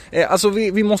till det. Alltså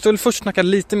vi måste väl först snacka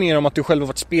lite mer om att du själv har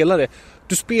varit spelare.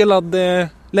 Du spelade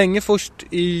länge först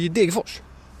i Degerfors.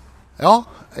 Ja,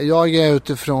 jag är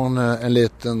utifrån en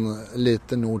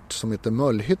liten ort som heter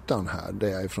Möllhyttan här, där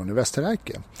jag är från i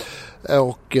Västervik.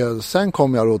 Och sen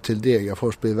kom jag då till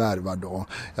Degerfors, blev värvad då.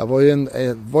 Jag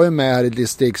var ju med här i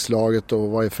distriktslaget och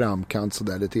var i framkant så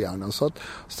där lite grann. Så att,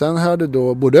 sen hörde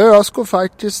då både ÖSK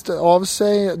faktiskt av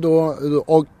sig då,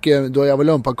 och då jag var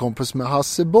lumpakompis med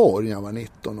Hasse Borg när jag var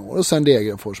 19 år. Och sen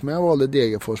Degerfors, men jag valde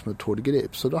Degerfors med Tord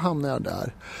Grip, så då hamnade jag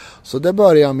där. Så det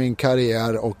började min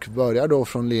karriär och började då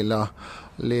från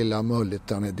lilla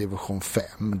Möllhyttan i division 5.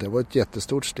 Det var ett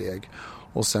jättestort steg.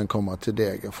 och sen komma till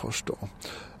Degerfors då.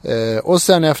 Och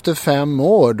sen efter 5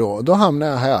 år då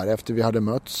hamnade jag här efter vi hade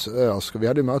mötts ÖSK. Vi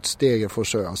hade mötts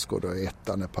Degerfors och ÖSK då i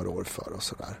ettan ett par år för och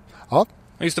sådär. Ja.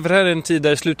 Just det, för det här är en tid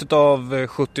där i slutet av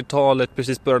 70-talet,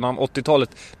 precis början av 80-talet.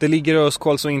 Det ligger ÖSK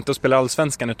alltså inte och spelar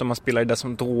allsvenskan utan man spelar i det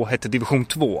som då hette division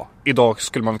 2. Idag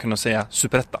skulle man kunna säga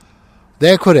superetta. Det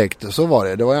är korrekt, så var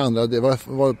det. Det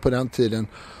var på den tiden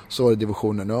så var det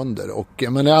divisionen under.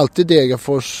 Men det är alltid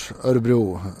Degerfors,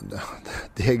 Örebro.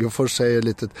 Degerfors är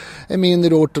ju en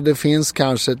mindre ort och det finns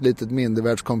kanske ett litet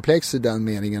mindervärldskomplex i den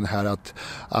meningen här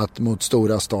att mot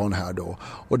stora stan här då.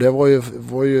 Och det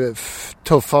var ju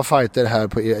tuffa fighter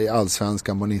här i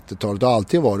allsvenskan på 90-talet. Det har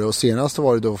alltid varit och senast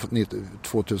var det då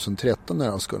 2013 när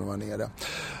jag skulle vara nere.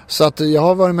 Så att jag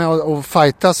har varit med och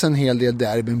fightas en hel del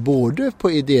derbyn både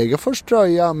i Degerfors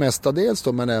tröja mestadels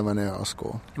då, men även i ÖSK.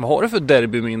 Vad har du för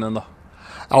derbyminnen då?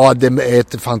 Ja, det är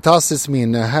ett fantastiskt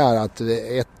minne här att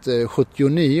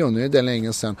 79, nu är det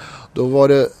länge sedan, då var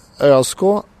det ÖSK,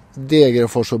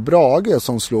 Degerfors och Brage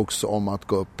som slogs om att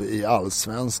gå upp i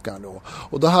allsvenskan då.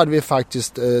 Och då hade vi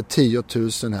faktiskt 10 000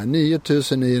 här, 9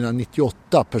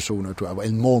 998 personer tror jag var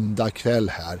en måndagkväll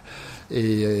här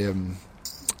i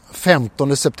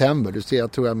 15 september, du ser,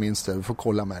 jag tror jag minns det, du får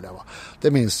kolla med det va.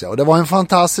 Det minns jag och det var en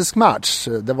fantastisk match.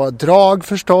 Det var drag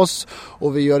förstås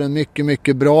och vi gör en mycket,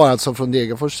 mycket bra, alltså från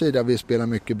Degerfors sida, vi spelar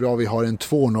mycket bra, vi har en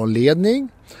 2-0-ledning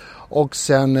och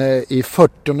sen i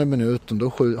 40:e minuten då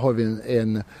har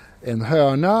vi en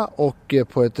hörna och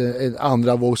på ett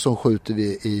andra våg så skjuter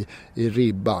vi i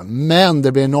ribban. Men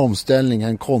det blir en omställning,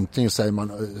 en kontring sa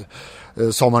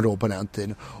man då på den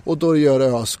tiden. Och då gör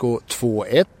ÖSK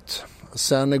 2-1.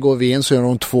 Sen går vi in så gör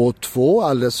de 2-2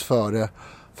 alldeles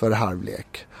före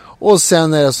halvlek. Och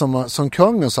sen är det som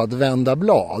kungen sa att vända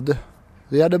blad.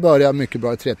 Vi hade börjat mycket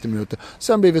bra i 30 minuter.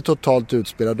 Sen blir vi totalt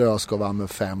utspelade ÖSK och vann med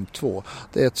 5-2.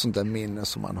 Det är ett sånt där minne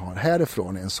som man har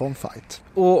härifrån i en sån fight.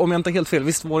 Och om jag inte är helt fel,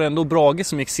 visst var det ändå Brage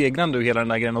som gick segrande ur hela den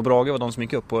där grejen och Brage var de som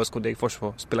gick upp och ÖSK Degerfors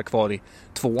och spelade kvar i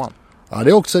 2:an. Ja, det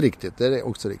är också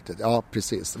riktigt. Ja,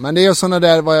 precis. Men det är sådana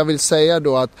där, vad jag vill säga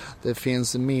då, att det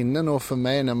finns minnen och för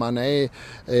mig när man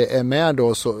är med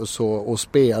då så och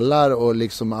spelar och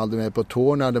liksom aldrig med på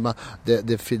tårna. Det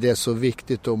är så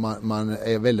viktigt och man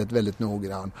är väldigt, väldigt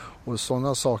noggrann. Och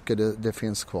sådana saker, det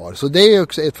finns kvar. Så det är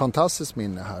också ett fantastiskt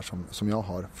minne här som jag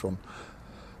har från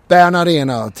Bern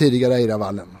Arena, tidigare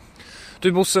Eiravallen.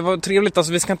 Du Bosse, vad trevligt.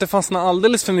 Alltså, vi ska inte fastna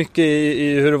alldeles för mycket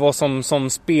i hur det var som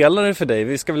spelare för dig.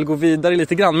 Vi ska väl gå vidare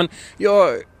lite grann. Men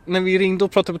när vi ringde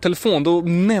och pratade på telefon då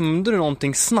nämnde du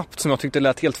någonting snabbt som jag tyckte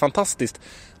lät helt fantastiskt.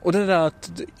 Och det där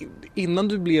att innan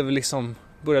du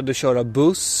började köra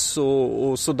buss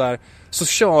och sådär så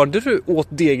körde du åt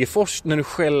Degerfors när du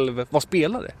själv var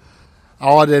spelare.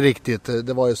 Ja, det är riktigt.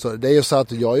 Det var ju så. Det är ju så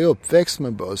att jag är uppväxt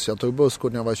med buss. Jag tog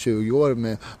busskort när jag var 20 år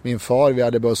med min far. Vi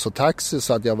hade buss och taxi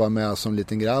så att jag var med som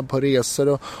liten grabb på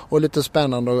resor och lite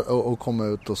spännande att komma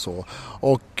ut och så.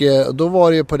 Och då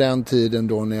var det ju på den tiden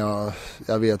då när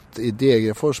jag vet i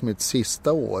Degerfors mitt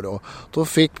sista år och då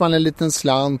fick man en liten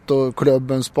slant och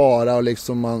klubben spara och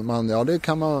liksom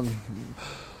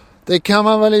det kan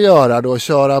man väl göra då,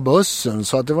 köra bussen,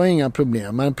 så att det var inga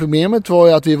problem. Men problemet var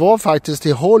ju att vi var faktiskt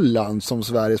i Holland som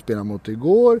Sverige spelade mot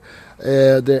igår.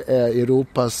 Det är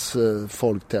Europas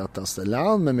folktätaste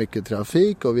land med mycket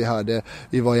trafik och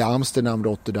vi var i Amsterdam,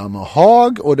 Rotterdam och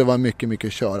Haag och det var mycket,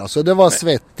 mycket köra. Så det var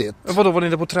svettigt. Vadå, var ni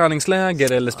där på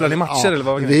träningsläger eller spelade ni matcher? Ja, eller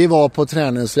vad? Vi var på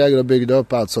träningsläger och byggde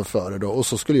upp alltså före då och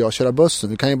så skulle jag köra bussen.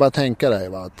 Du kan ju bara tänka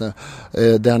dig att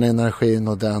den energin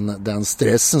och den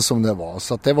stressen som det var.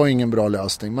 Så att det var ingen bra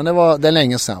lösning. Men det är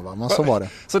länge sedan va, men så var det.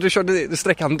 Så du körde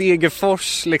sträckan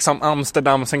Degerfors,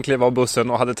 Amsterdam, sen klev av bussen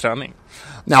och hade träning?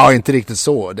 Nej, inte riktigt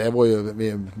så. Det var ju,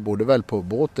 vi bodde väl på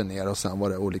båten ner och sen var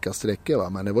det olika sträckor va.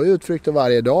 Men det var utflykter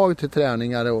varje dag till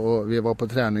träningar och vi var på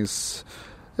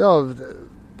jag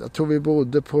tror vi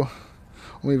bodde på,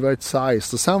 om vi var ett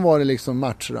size och sen var det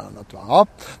matcher och annat va. Ja,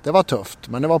 det var tufft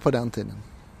men det var på den tiden.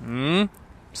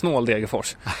 Snål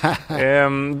Degerfors.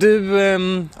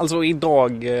 Alltså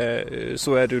idag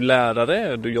så är du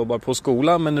lärare, du jobbar på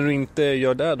skola, men när du inte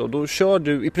gör det då kör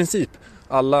du i princip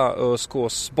alla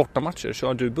ÖSKs bortamatcher,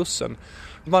 kör du bussen.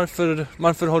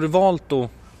 Varför har du valt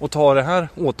att ta det här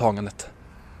åtagandet?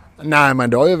 Nej, men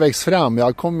det har ju växt fram.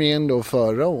 Jag kom in då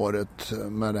förra året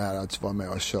med det här att vara med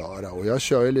och köra. Och jag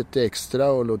kör ju lite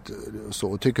extra och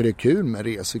så och tycker det är kul med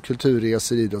resor,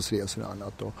 kulturresor, idrottsresor och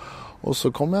annat. Och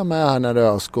så kom jag med här när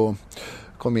ÖSK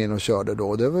kom in och körde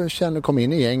då. Kom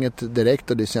in i gänget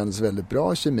direkt och det kändes väldigt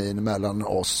bra kemin mellan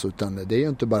oss. Utan det är ju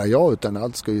inte bara jag utan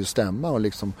allt ska ju stämma och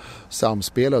liksom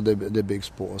samspela och det byggs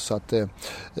på. Så att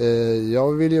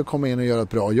jag vill ju komma in och göra ett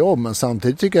bra jobb, men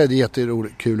samtidigt tycker jag det är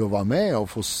jättekul att vara med och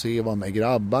få vara med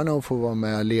grabbarna och få vara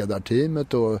med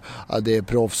ledarteamet och det är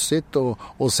proffsigt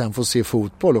och sen få se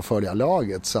fotboll och följa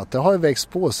laget. Så att det har ju växt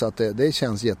på så att det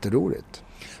känns jätteroligt.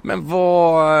 Men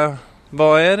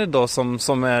vad är det då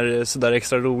som är sådär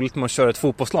extra roligt med att köra ett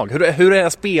fotbollslag? Hur är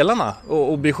spelarna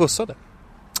och bli skjutsade?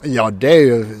 Ja, det är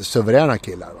ju suveräna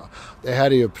killar. Va? Det här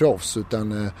är ju proffs,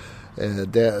 utan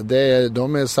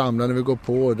de är samlade när vi går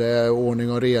på. Det är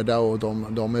ordning och reda och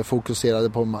de är fokuserade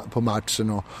på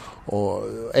matchen. Och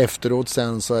efteråt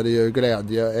sen så är det ju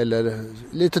glädje eller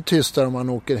lite tystare om man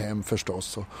åker hem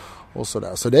förstås. Och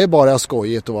sådär. Så det är bara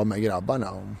skojigt att vara med grabbarna.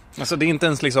 Alltså det är inte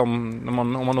ens liksom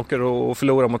om man åker och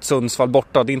förlorar mot Sundsvall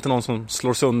borta, det är inte någon som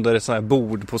slår sönder ett sånt här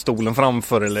bord på stolen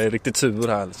framför eller är riktigt sur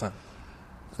här eller så här.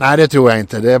 Nej, det tror jag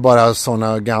inte. Det är bara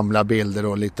sådana gamla bilder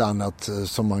och lite annat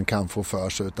som man kan få för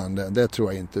sig. Utan det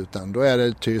tror jag inte. Utan då är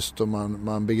det tyst och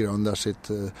man begrundar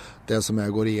det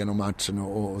som går igenom matchen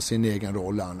och sin egen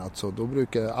roll och annat. Så då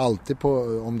brukar jag alltid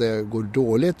om det går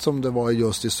dåligt som det var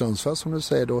just i Sundsvall som du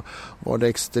säger, då var det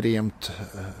extremt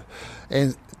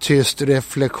en tyst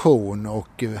reflektion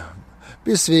och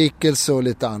besvikelse och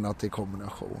lite annat i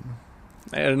kombination.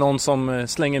 Är det någon som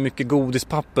slänger mycket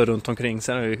godispapper runt omkring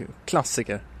så är det ju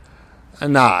klassiker.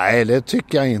 Nej, det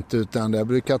tycker jag inte, utan jag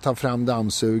brukar ta fram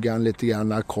dammsugaren lite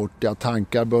grann kort. Jag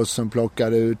tankar bussen,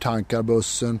 plockar ur, tankar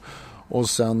bussen och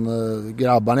sen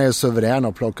grabbarna är suveräna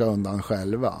att plocka undan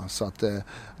själva. Så att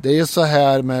det är så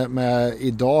här med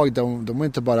idag, de är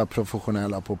inte bara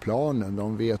professionella på planen.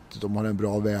 De har en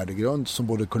bra värdegrund som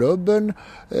både klubben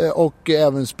och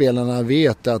även spelarna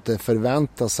vet att det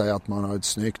förväntar sig att man har ett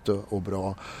snyggt och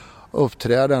bra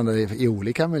uppträdande i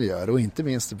olika miljöer och inte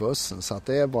minst i bussen. Så att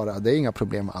det är inga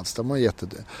problem alls. Det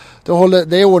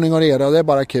är ordning och reda och det är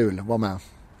bara kul att vara med.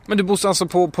 Men du Bosse, alltså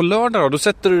på lördag då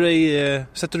sätter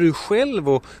du dig själv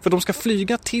för de ska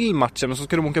flyga till matchen och så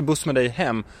ska de åka buss med dig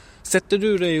hem. Sätter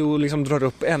du dig och liksom drar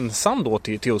upp ensam då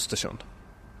till Östersund?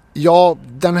 Ja,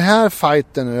 den här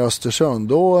fighten i Östersund,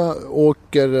 då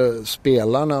åker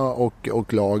spelarna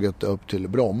och laget upp till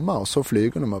Bromma och så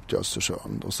flyger de upp till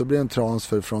Östersund. Och så blir det en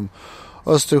transfer från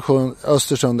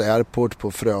Östersund Airport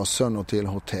på Frösön och till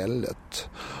hotellet.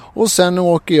 Och sen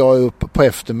åker jag upp på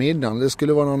eftermiddagen. Det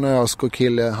skulle vara någon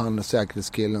ÖSK-kille, han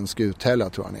säkerhetskillen Skuthälla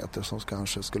tror han heter, som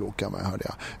kanske skulle åka med, hörde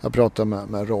jag. Jag pratade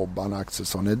med Robban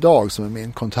Axelsson idag som är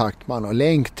min kontaktman och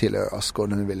länk till ÖSK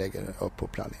när vi lägger upp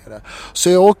och planerar. Så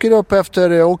jag åker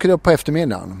upp på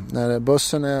eftermiddagen när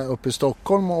bussen är uppe i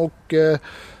Stockholm och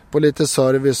på lite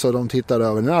service och de tittar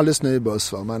över. Det är en alldeles ny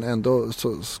buss, va? Men ändå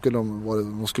så skulle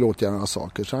de skulle åtgärda några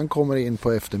saker. Så han kommer in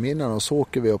på eftermiddagen och så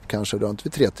åker vi upp kanske runt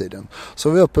vid 3-tiden. Så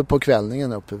vi är uppe på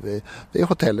kvällningen uppe vid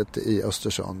hotellet i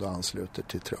Östersund och ansluter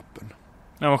till truppen.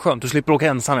 Ja, vad skönt. Du slipper åka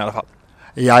ensam i alla fall.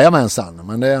 Jajamensan,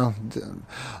 men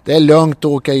det är lugnt att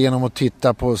åka igenom och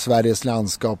titta på Sveriges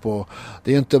landskap. Och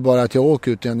det är inte bara att jag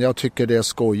åker utan jag tycker det är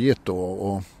skojigt då.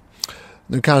 Och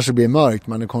nu kanske det blir mörkt,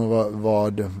 men det kommer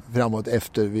vara framåt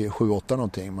efter vid 7-8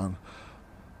 någonting. Men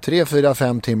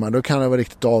 3-4-5 timmar, då kan det vara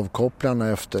riktigt avkopplande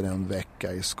efter en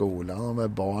vecka i skolan. Med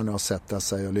barn och sätta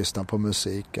sig och lyssna på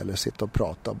musik eller sitta och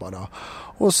prata bara.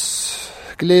 Och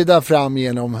glida fram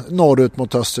genom norrut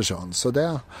mot Östersund. Så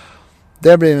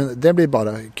det blir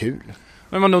bara kul.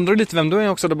 Men man undrar lite vem du är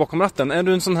också där bakom ratten. Är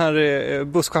du en sån här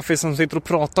busschaffis som sitter och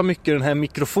pratar mycket i den här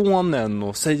mikrofonen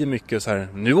och säger mycket så här: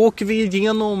 nu åker vi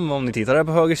igenom om ni tittar här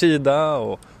på höger sida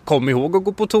och kom ihåg att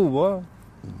gå på toa?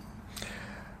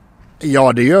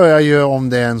 Ja, det gör jag ju om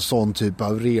det är en sån typ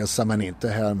av resa, men inte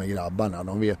här med grabbarna.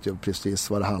 De vet ju precis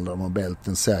vad det handlar om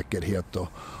bältens säkerhet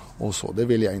och så. Det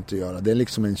vill jag inte göra. Det är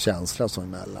liksom en känsla som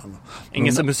emellan.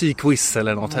 Ingen så musikquiz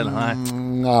eller något heller?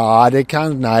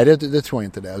 Nej, det tror jag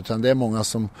inte det. Utan det är många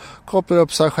som kopplar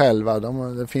upp sig själva.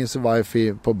 Det finns ju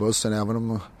wifi på bussen även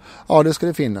om... Ja, det ska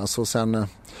det finnas. Och sen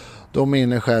de är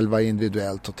inne själva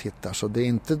individuellt och tittar. Så det är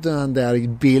inte den där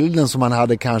bilden som man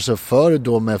hade kanske förr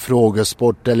då med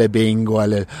frågesport eller bingo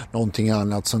eller någonting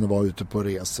annat som det var ute på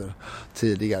resor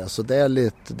tidigare. Så det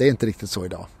är inte riktigt så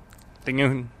idag. Det är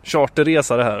ingen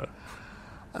charterresa det här?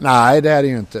 Nej, det är det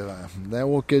ju inte. Jag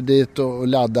åker dit och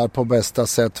laddar på bästa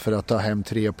sätt för att ta hem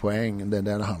 3 poäng. Det är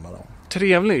det handlar om.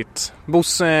 Trevligt.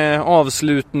 Bosse,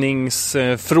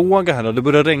 avslutningsfråga här då. Det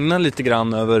börjar regna lite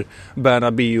grann över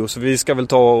Bernabéu, så vi ska väl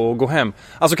ta och gå hem.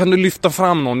 Alltså kan du lyfta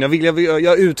fram någon?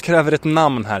 Jag utkräver ett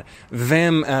namn här.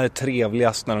 Vem är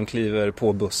trevligast när de kliver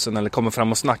på bussen eller kommer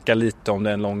fram och snackar lite om det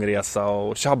är en lång resa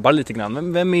och tjabbar lite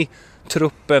grann? Vem i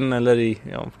truppen eller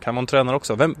kan man träna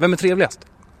också? Vem är trevligast?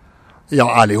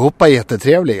 Ja, allihopa är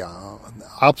jättetrevliga.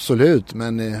 Absolut,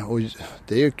 men och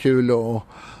det är ju kul och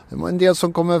det var en del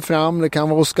som kommer fram. Det kan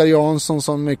vara Oskar Jansson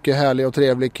som mycket härlig och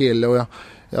trevlig kille. Och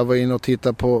jag var inne och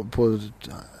tittade på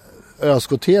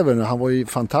ÖSK-TV nu. Han var ju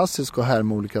fantastisk och här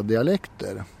med olika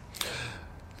dialekter.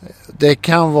 Det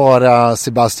kan vara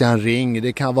Sebastian Ring.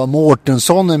 Det kan vara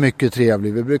Mårtensson är mycket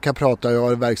trevlig. Vi brukar prata,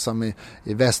 jag är verksam i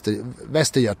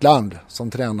Västergötland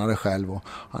som tränare själv. Och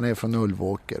han är från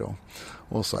Ulvåker.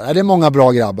 Och så. Det är många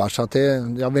bra grabbar så att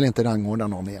jag vill inte rangordna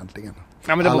någon egentligen.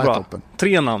 Ja, men det var bra. Toppen.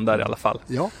 3 namn där i alla fall.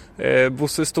 Ja.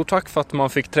 Bosse, stort tack för att man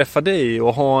fick träffa dig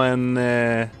och ha en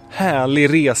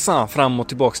härlig resa fram och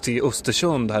tillbaka till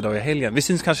Östersund här då i helgen. Vi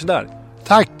syns kanske där.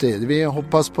 Tack det. Vi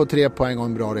hoppas på 3 poäng och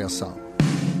en bra resa.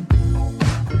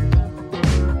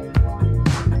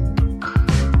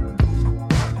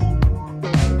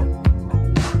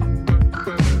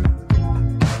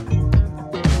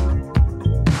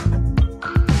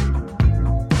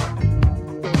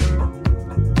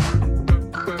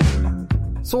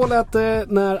 Så lät det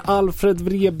när Alfred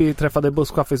Vreby träffade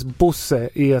busschaufförs Bosse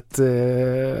i ett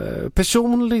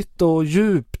personligt och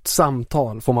djupt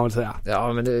samtal, får man väl säga.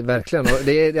 Ja, men det är verkligen.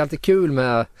 Det är alltid kul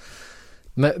med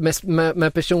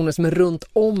personer som är runt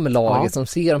om laget, som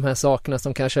ser de här sakerna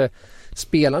som kanske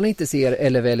spelarna inte ser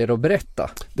eller väljer att berätta.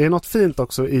 Det är något fint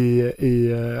också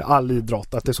i all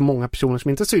idrott, att det är så många personer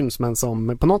som inte syns men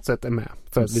som på något sätt är med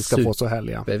för att vi ska få så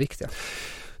härliga. Det är viktigt.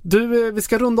 Du, vi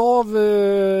ska runda av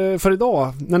för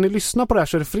idag. När ni lyssnar på det här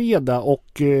så är det fredag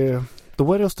och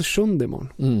då är det Östersund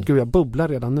imorgon. Gud, jag bubblar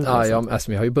redan nu. Ja,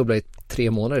 jag har ju bubblat i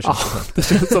 3 månader. Det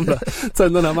känns som det.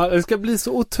 Sen det ska bli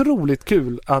så otroligt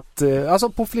kul att, alltså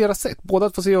på flera sätt. Både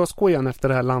att få se ÖSK igen efter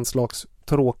det här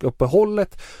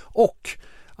landslagstråkuppehållet och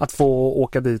att få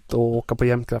åka dit och åka på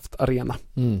Jämtkraft Arena.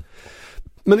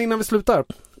 Men innan vi slutar,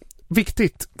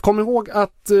 viktigt, kom ihåg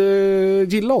att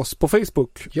gilla oss på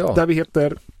Facebook, där vi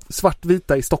heter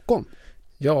Svartvita i Stockholm.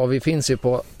 Ja, vi finns ju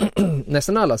på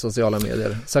nästan alla sociala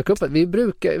medier. Sök upp att vi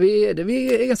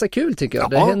är ganska kul tycker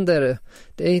jag. Ja.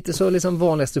 Det är inte så liksom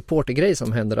vanliga supportergrej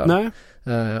som händer där. Nej.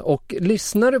 Och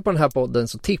lyssnar du på den här podden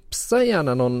så tipsa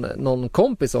gärna någon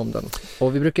kompis om den.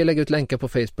 Och vi brukar lägga ut länkar på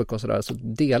Facebook och sådär, så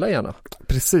dela gärna.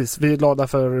 Precis, vi är glada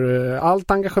för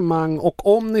allt engagemang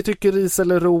och om ni tycker ris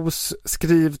eller ros,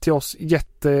 skriv till oss.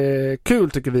 Jättekul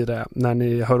tycker vi det när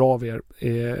ni hör av er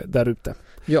där ute.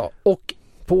 Ja, och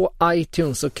på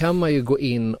iTunes så kan man ju gå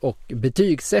in och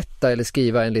betygsätta eller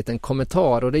skriva en liten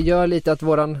kommentar och det gör lite att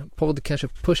våran podd kanske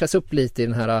pushas upp lite i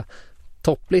den här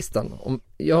topplistan.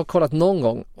 Jag har kollat någon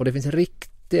gång och det finns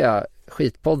riktiga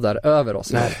skitpoddar över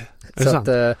oss. Nej, så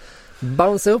att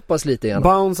bounce upp oss lite igen.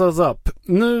 Bounce us up.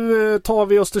 Nu tar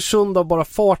vi Östersund av bara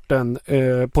farten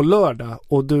på lördag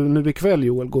och nu ikväll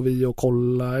Joel går vi och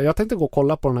kolla. Jag tänkte gå och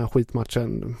kolla på den här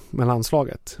skitmatchen med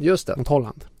landslaget. Just det. Mot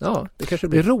Holland. Ja, det kanske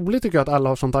blir. Det är roligt tycker jag att alla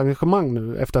har sånt engagemang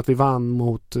nu efter att vi vann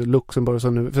mot Luxemburg och så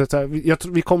nu. För att,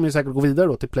 vi kommer ju säkert gå vidare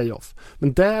då till playoff.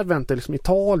 Men där väntar liksom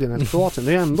Italien eller Kroatien.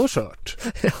 Det är ändå kört.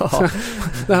 Ja.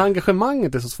 Det här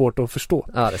engagemanget är så svårt att förstå.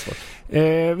 Ja, det är svårt.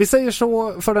 Vi säger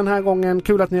så för den här gången.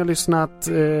 Kul att ni har lyssnat.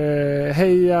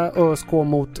 Heja ÖSK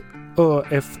mot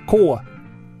ÖFK.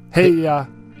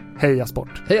 Heja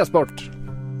sport. Heja sport.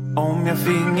 Om jag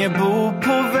finge bo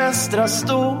på Västra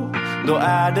Stå, då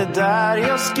är det där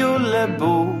jag skulle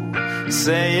bo.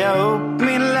 Säga upp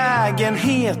min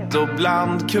lägenhet och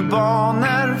bland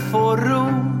kubaner få ro.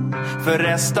 För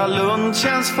Restalund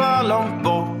känns för långt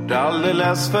bort,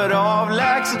 alldeles för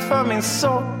avlägset för min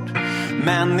sort.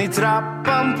 Men i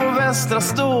trappan på Västra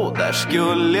Stå, där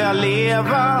skulle jag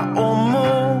leva och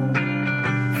må.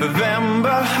 För vem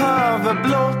behöver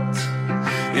blått?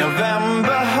 Ja, vem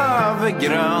behöver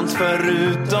grönt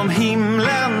förutom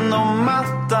himlen och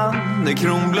mattan där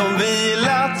kronblom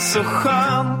vilat så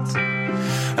skönt?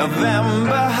 Ja, vem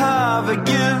behöver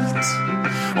gult?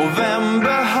 Och vem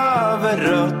behöver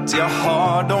rött? Jag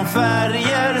har de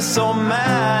färger som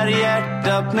är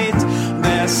hjärtat mitt.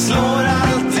 Det slår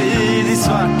alltid i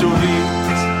svart och vitt.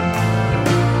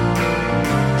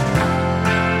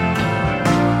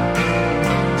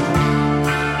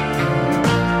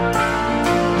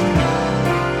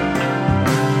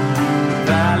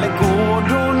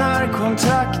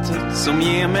 Kontraktet som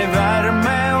ger mig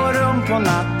värme och rum på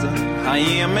natten. Han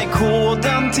ger mig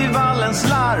koden till vallens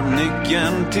larm,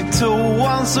 nyckeln till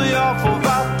toan så jag får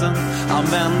vatten. Han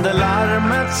vänder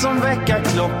larmet som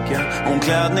väckarklocka,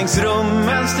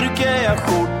 omklädningsrummen stryker jag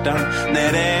skjortan.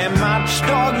 När det är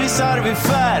matchdag visar vi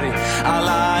färg,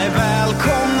 alla är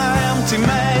välkomna hem till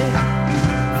mig.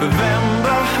 För vem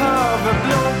behöver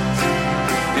blått?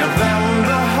 Ja, vem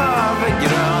behöver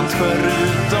grönt?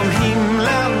 Förutom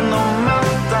himlen och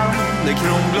mattan, där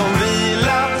kronblom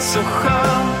vilat så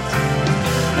skönt.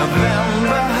 Ja, vem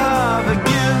behöver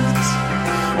gult?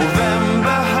 Och vem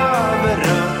behöver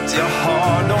rött? Jag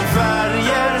har de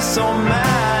färger som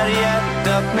är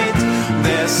hjärtat mitt.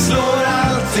 Det slår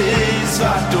alltid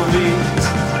svart och vitt.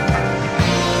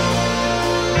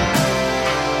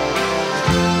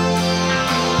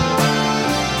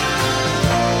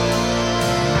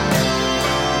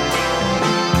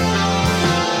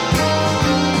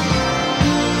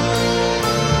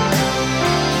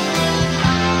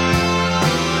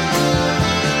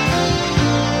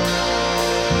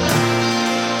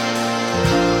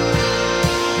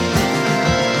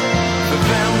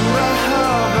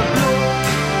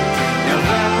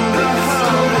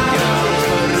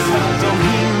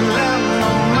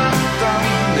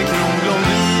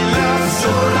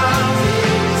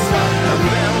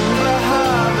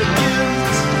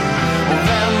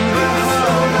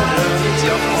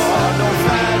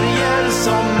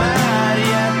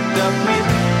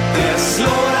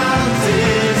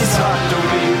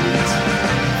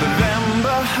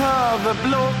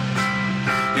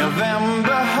 Vem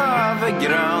behöver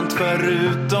grönt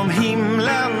förutom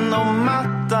himlen och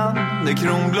mattan, där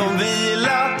kronblom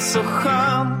vilat så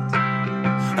skönt?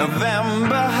 Vem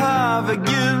behöver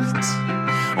gult?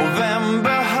 Och vem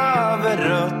behöver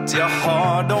rött? Jag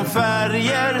har de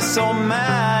färger som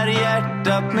är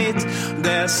hjärtat mitt.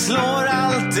 Det slår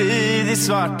alltid i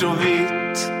svart och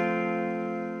vitt.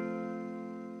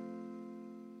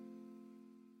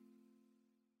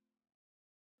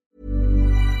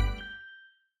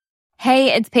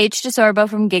 Hey, it's Paige DeSorbo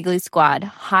from Giggly Squad.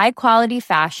 High quality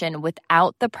fashion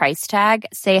without the price tag.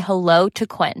 Say hello to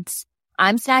Quince.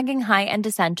 I'm snagging high-end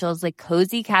essentials like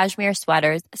cozy cashmere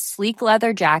sweaters, sleek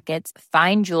leather jackets,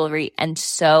 fine jewelry, and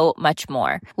so much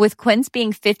more. With Quince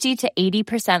being 50 to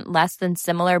 80% less than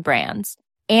similar brands.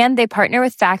 And they partner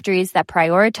with factories that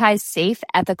prioritize safe,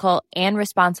 ethical, and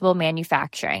responsible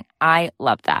manufacturing. I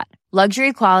love that.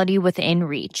 Luxury quality within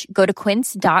reach. Go to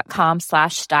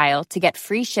quince.com/style to get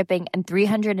free shipping and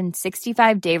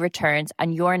 365-day returns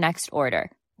on your next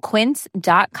order.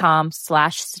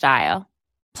 Quince.com/style.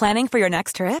 Planning for your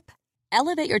next trip?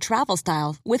 Elevate your travel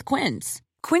style with Quince.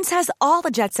 Quince has all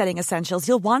the jet-setting essentials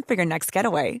you'll want for your next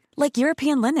getaway, like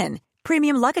European linen,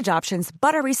 premium luggage options,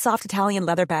 buttery soft Italian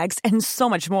leather bags, and so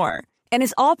much more. And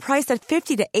is all priced at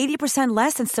 50 to 80%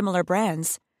 less than similar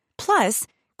brands. Plus,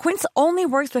 Quince only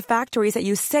works with factories that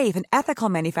use safe and ethical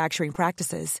manufacturing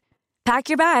practices. Pack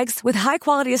your bags with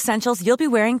high-quality essentials you'll be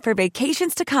wearing for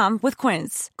vacations to come with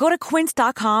Quince. Go to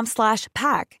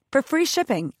quince.com/pack for free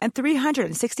shipping and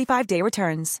 365-day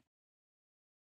returns.